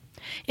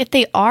 If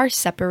they are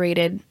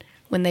separated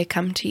when they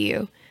come to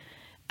you,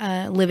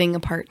 living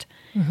apart,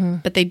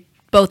 but they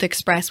both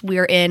express, we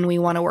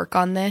want to work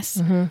on this.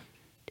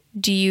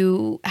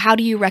 Mm-hmm. How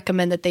do you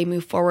recommend that they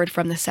move forward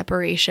from the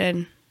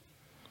separation?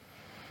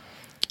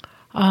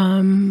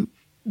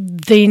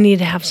 They need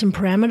to have some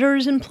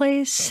parameters in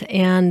place,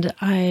 and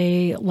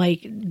I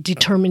like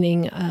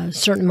determining a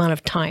certain amount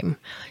of time.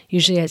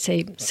 Usually I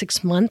say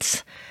 6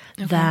 months.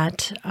 Okay.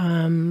 That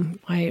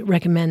I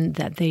recommend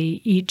that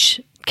they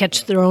each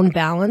catch their own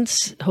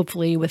balance,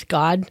 hopefully with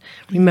God,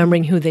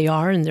 remembering who they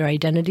are and their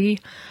identity,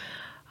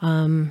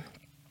 and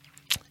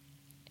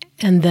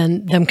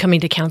then them coming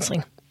to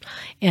counseling.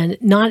 And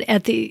not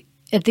at the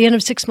end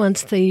of 6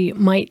 months, they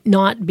might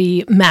not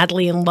be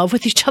madly in love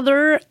with each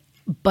other,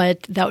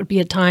 but that would be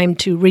a time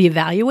to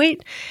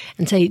reevaluate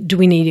and say, do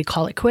we need to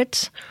call it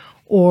quits,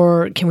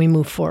 or can we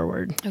move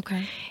forward?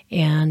 Okay.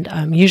 And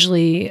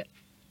usually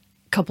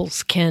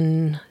couples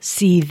can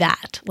see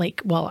that,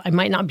 like, well, I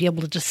might not be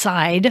able to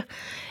decide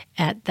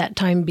at that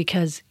time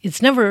because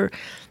it's never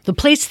the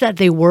place that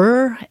they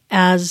were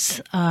as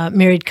a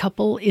married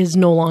couple is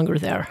no longer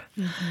there.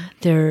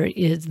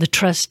 Mm-hmm. The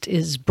trust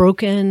is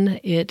broken,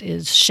 it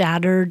is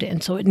shattered,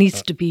 and so it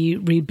needs to be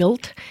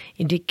rebuilt,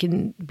 and it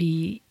can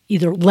be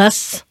either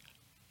less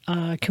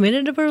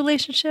committed of a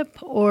relationship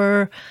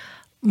or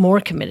more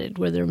committed,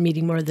 where they're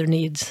meeting more of their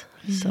needs.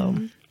 Mm-hmm. So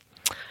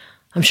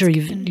I'm sure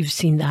you've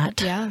seen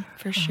that. Yeah,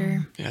 for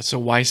sure. So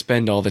why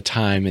spend all the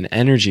time and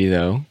energy,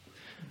 though,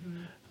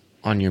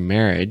 on your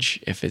marriage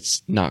if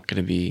it's not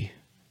going to be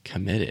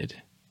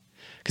committed?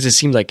 Because it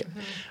seems like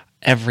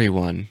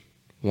everyone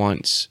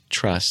wants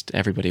trust,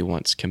 everybody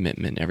wants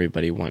commitment,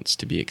 everybody wants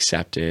to be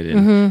accepted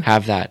and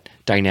have that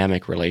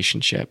dynamic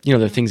relationship.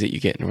 The things that you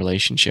get in a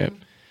relationship.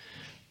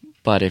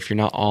 But if you're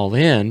not all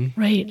in,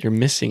 you're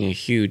missing a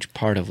huge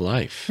part of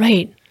life.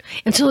 Right.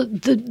 And so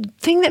the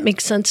thing that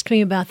makes sense to me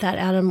about that,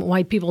 Adam,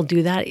 why people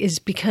do that is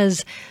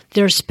because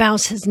their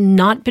spouse has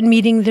not been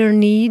meeting their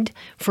need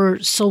for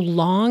so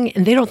long,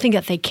 and they don't think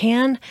that they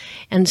can.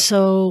 And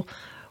so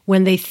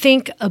when they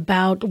think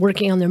about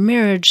working on their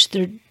marriage,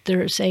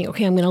 they're saying,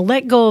 okay, I'm going to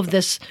let go of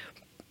this.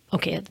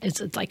 Okay,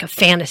 it's like a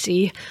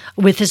fantasy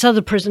with this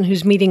other person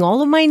who's meeting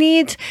all of my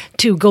needs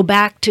to go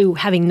back to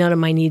having none of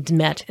my needs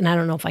met. And I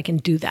don't know if I can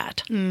do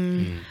that.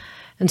 And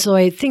so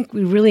I think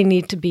we really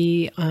need to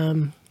be,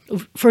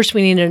 first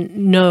we need to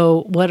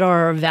know what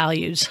are our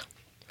values.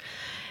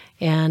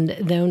 And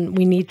then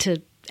we need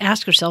to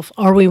ask ourselves,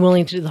 are we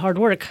willing to do the hard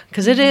work?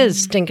 Because it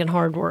is stinking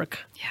hard work.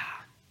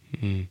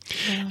 Yeah.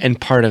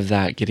 And part of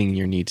that, getting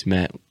your needs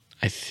met,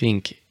 I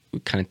think we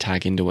kind of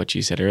tag into what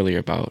you said earlier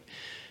about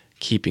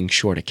keeping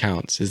short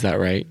accounts. Is that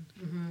right?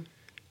 Mm-hmm.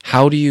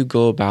 How do you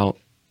go about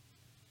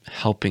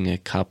helping a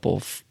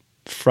couple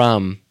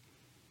from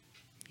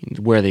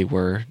where they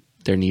were,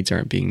 their needs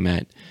aren't being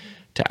met,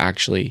 to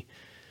actually,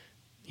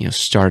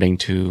 starting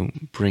to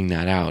bring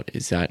that out?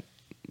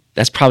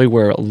 That's probably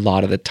where a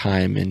lot of the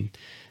time in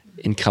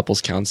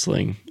couples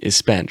counseling is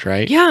spent,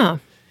 right? Yeah.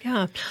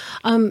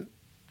 Can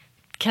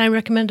I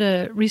recommend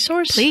a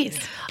resource? Please.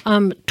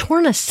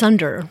 Torn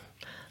Asunder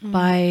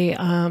by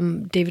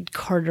David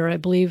Carter, I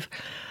believe.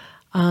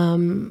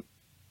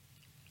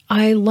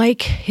 I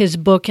like his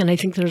book, and I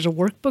think there's a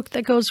workbook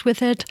that goes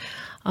with it.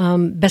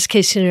 Best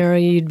case scenario,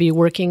 you'd be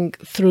working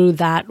through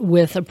that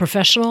with a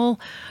professional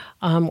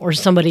or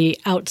somebody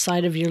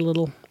outside of your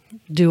little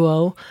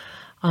duo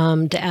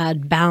to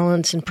add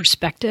balance and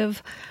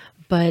perspective.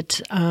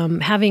 But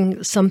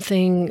having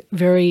something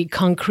very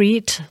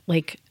concrete,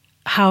 like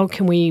how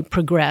can we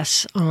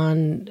progress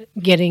on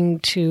getting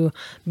to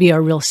be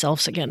our real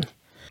selves again?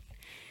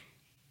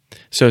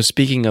 So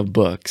speaking of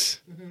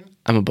books,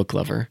 I'm a book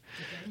lover.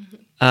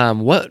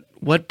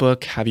 What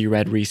book have you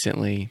read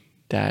recently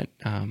that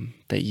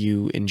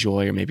you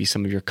enjoy, or maybe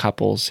some of your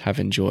couples have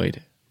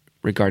enjoyed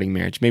regarding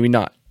marriage? Maybe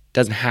not,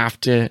 doesn't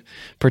have to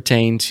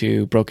pertain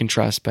to broken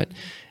trust, but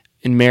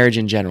in marriage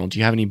in general, do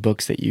you have any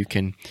books that you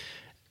can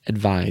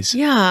advise?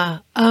 Yeah.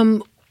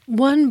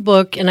 One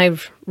book, and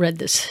I've read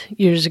this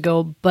years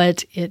ago,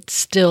 but it's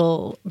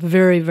still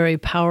very, very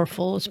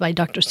powerful. It's by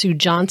Dr. Sue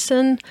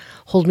Johnson,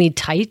 Hold Me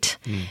Tight.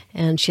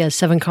 And she has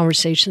 7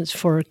 conversations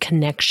for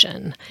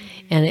connection.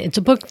 And it's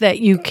a book that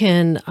you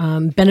can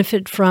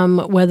benefit from,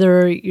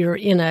 whether you're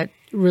in a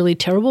really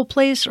terrible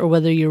place or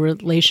whether your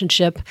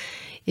relationship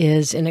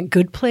is in a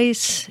good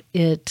place.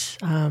 It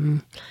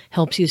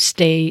helps you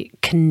stay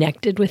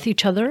connected with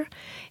each other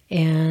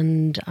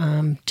and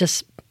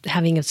just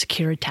having a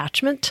secure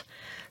attachment.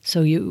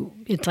 So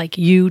it's like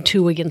you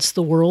two against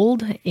the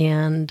world,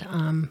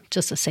 and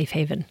just a safe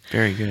haven.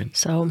 Very good.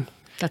 So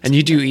that's. And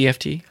you do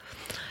EFT?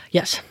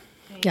 Yes.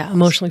 Yeah,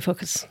 emotionally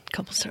focused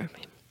couples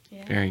therapy.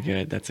 Yeah. Very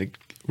good. That's a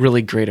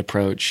really great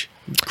approach,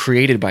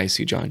 created by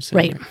Sue Johnson.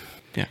 Right.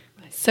 Yeah.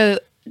 So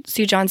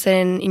Sue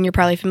Johnson, and you're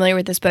probably familiar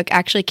with this book,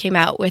 actually came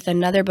out with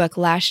another book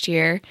last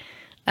year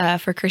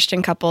for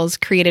Christian couples,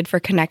 Created for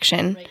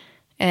Connection. Right.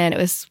 And it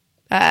was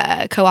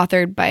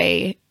co-authored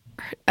by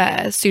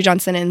Sue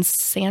Johnson and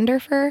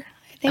Sanderfer,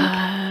 I think,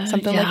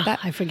 something like that.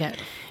 I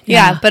forget.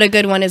 Yeah, but a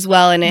good one as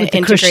well, and it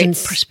the Christian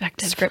integrates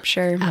perspective.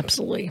 Scripture.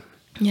 Absolutely.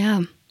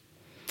 Yeah.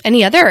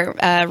 Any other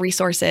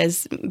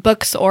resources,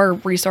 books or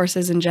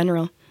resources in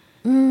general?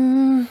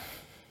 There's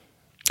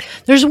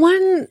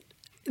one.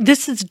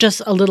 This is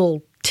just a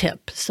little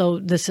tip. So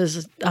this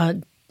is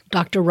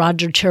Dr.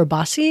 Roger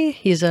Cherabassi.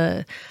 He's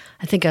I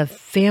think a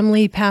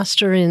family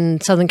pastor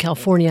in Southern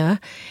California.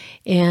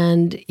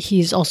 And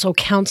he's also a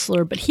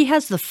counselor, but he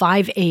has the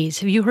 5 A's.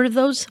 Have you heard of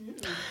those?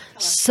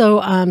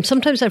 So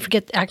sometimes I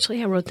forget.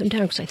 Actually, I wrote them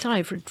down because I thought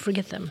I would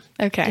forget them.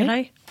 Okay. Did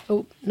I?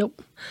 Oh,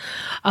 nope.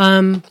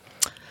 And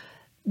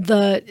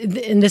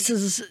this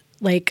is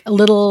like a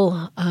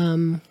little,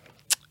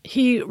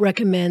 he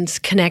recommends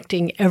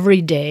connecting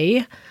every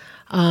day.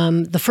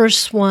 The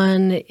first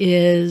one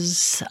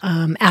is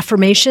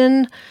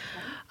affirmation,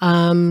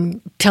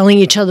 telling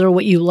each other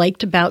what you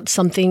liked about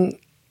something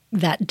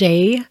that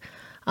day.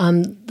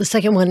 The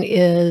second one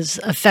is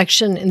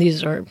affection, and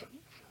these are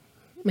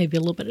maybe a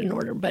little bit in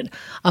order, but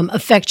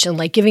affection,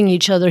 like giving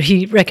each other,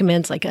 he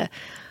recommends like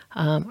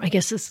I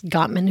guess it's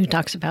Gottman who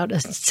talks about a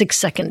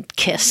 6-second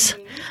kiss.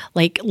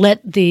 Like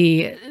let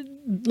the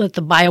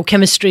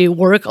biochemistry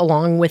work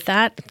along with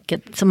that,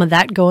 get some of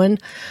that going.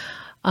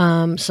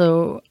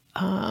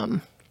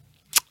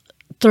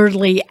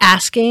 Thirdly,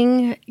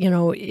 asking,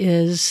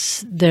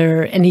 is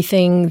there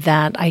anything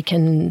that I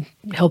can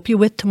help you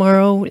with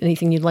tomorrow?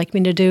 Anything you'd like me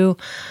to do?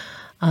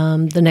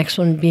 The next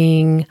one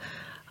being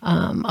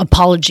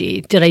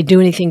apology. Did I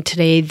do anything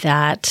today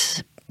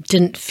that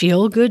didn't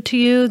feel good to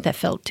you, that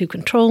felt too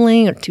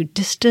controlling or too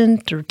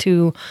distant or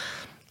too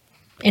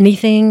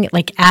anything?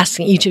 Like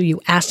asking, each of you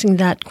asking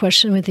that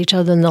question with each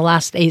other. And the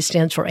last A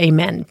stands for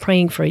amen,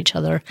 praying for each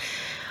other.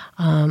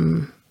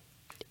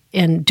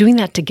 And doing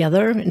that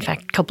together. In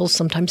fact, couples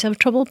sometimes have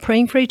trouble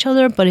praying for each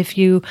other. But if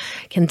you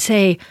can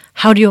say,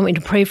 how do you want me to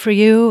pray for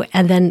you?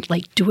 And then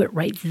do it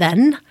right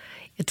then.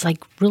 It's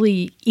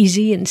really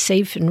easy and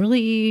safe and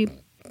really,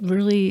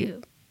 really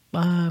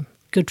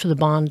good for the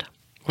bond.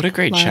 What a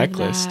great Love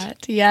checklist.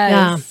 That. Yes.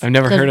 Yeah. I've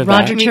never heard of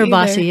Roger that.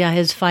 Cherabassi,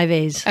 his 5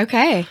 A's.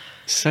 Okay.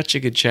 Such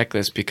a good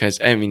checklist because,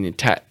 in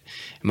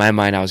my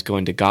mind, I was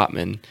going to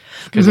Gottman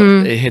because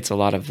it hits a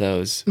lot of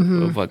those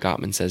of what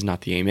Gottman says, not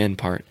the amen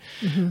part.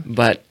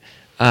 But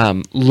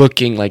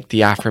looking like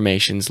the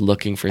affirmations,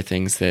 looking for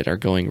things that are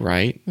going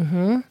right,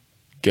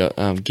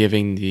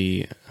 giving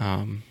the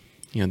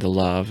the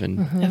love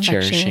and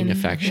cherishing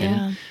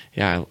affection.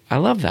 Yeah, I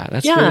love that.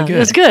 That's really good.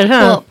 That's good, huh?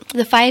 Well,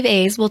 the 5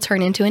 A's will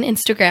turn into an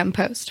Instagram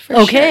post for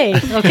sure. Okay.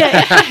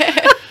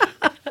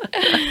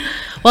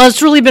 Well,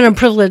 it's really been a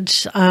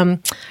privilege,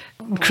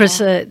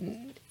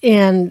 Carissa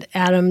and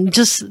Adam,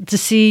 just to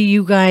see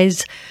you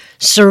guys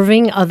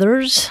serving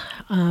others,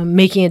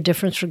 making a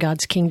difference for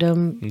God's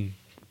kingdom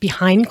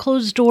behind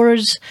closed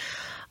doors,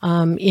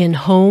 in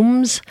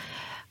homes,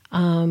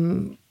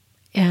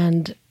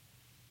 and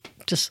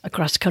just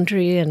across the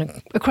country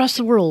and across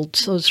the world.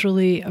 So it's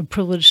really a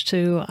privilege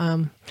to,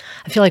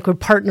 I feel like we're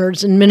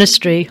partners in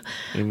ministry,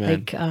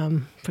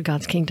 for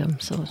God's kingdom.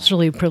 So it's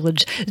really a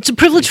privilege. It's a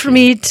privilege for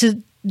me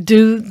to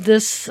do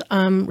this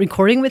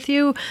recording with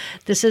you.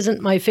 This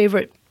isn't my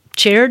favorite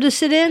chair to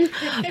sit in,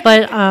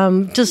 but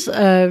just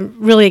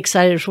really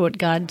excited for what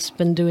God's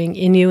been doing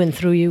in you and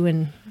through you,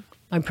 and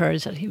my prayer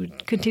is that He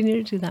would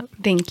continue to do that.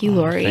 Thank you,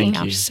 Lori. Thank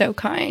you. You're so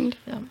kind.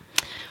 Yeah.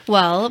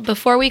 Well,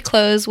 before we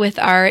close with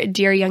our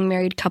Dear Young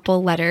Married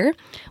Couple letter,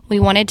 we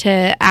wanted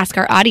to ask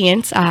our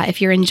audience, if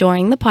you're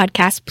enjoying the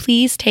podcast,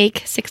 please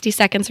take 60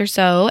 seconds or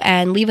so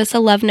and leave us a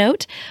love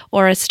note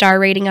or a star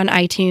rating on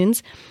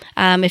iTunes.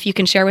 If you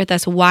can share with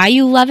us why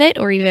you love it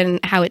or even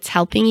how it's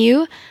helping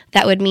you,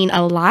 that would mean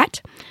a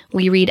lot.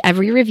 We read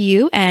every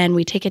review and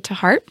we take it to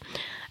heart.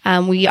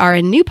 We are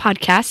a new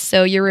podcast,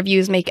 so your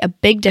reviews make a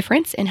big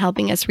difference in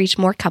helping us reach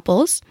more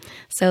couples.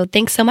 So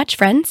thanks so much,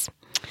 friends.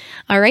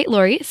 All right,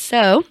 Lori.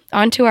 So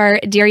on to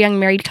our Dear Young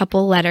Married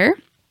Couple letter.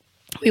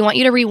 We want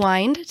you to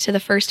rewind to the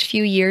first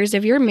few years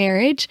of your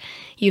marriage.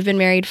 You've been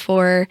married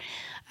for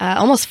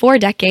almost 4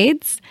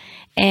 decades,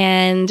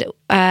 and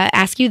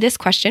ask you this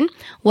question.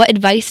 What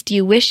advice do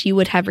you wish you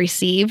would have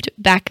received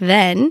back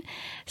then?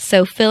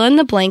 So fill in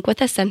the blank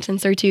with a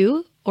sentence or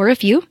two, or a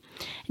few.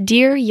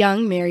 Dear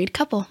Young Married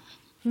Couple.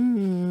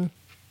 Dear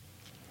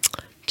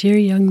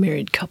young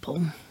married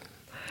couple,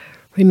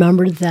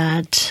 remember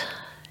that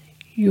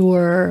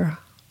your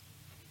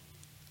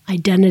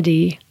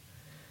identity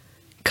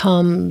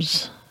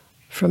comes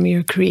from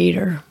your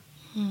Creator.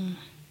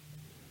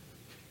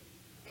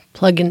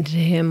 Plug into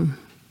Him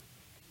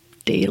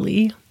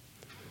daily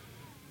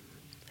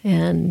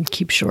and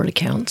keep short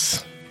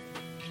accounts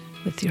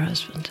with your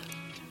husband.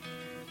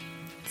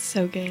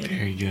 So good.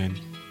 Very good.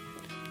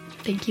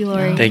 Thank you,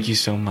 Lori. Thank you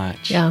so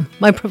much. Yeah,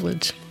 my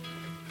privilege.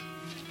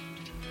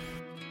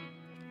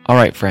 All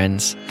right,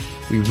 friends,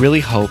 we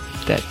really hope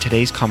that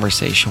today's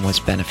conversation was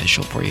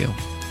beneficial for you.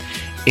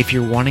 If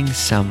you're wanting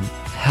some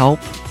help,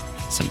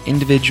 some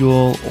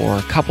individual or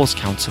couples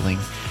counseling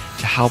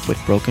to help with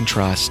broken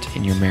trust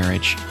in your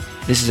marriage,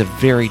 this is a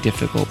very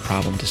difficult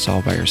problem to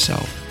solve by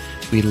yourself.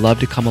 We'd love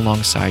to come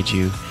alongside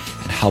you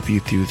and help you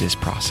through this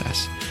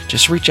process.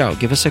 Just reach out,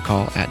 give us a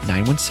call at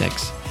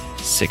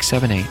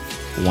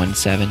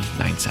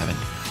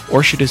 916-678-1797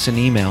 or shoot us an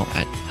email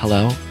at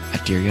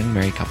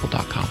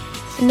hello@dearyoungmarriedcouple.com.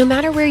 And no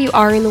matter where you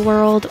are in the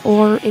world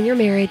or in your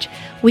marriage,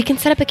 we can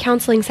set up a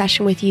counseling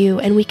session with you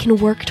and we can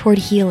work toward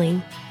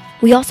healing.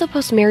 We also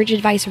post marriage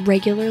advice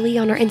regularly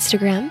on our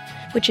Instagram,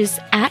 which is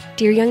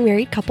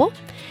 @DearYoungMarriedCouple,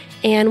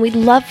 and we'd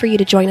love for you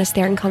to join us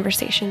there in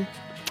conversation.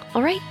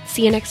 All right,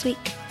 see you next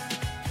week.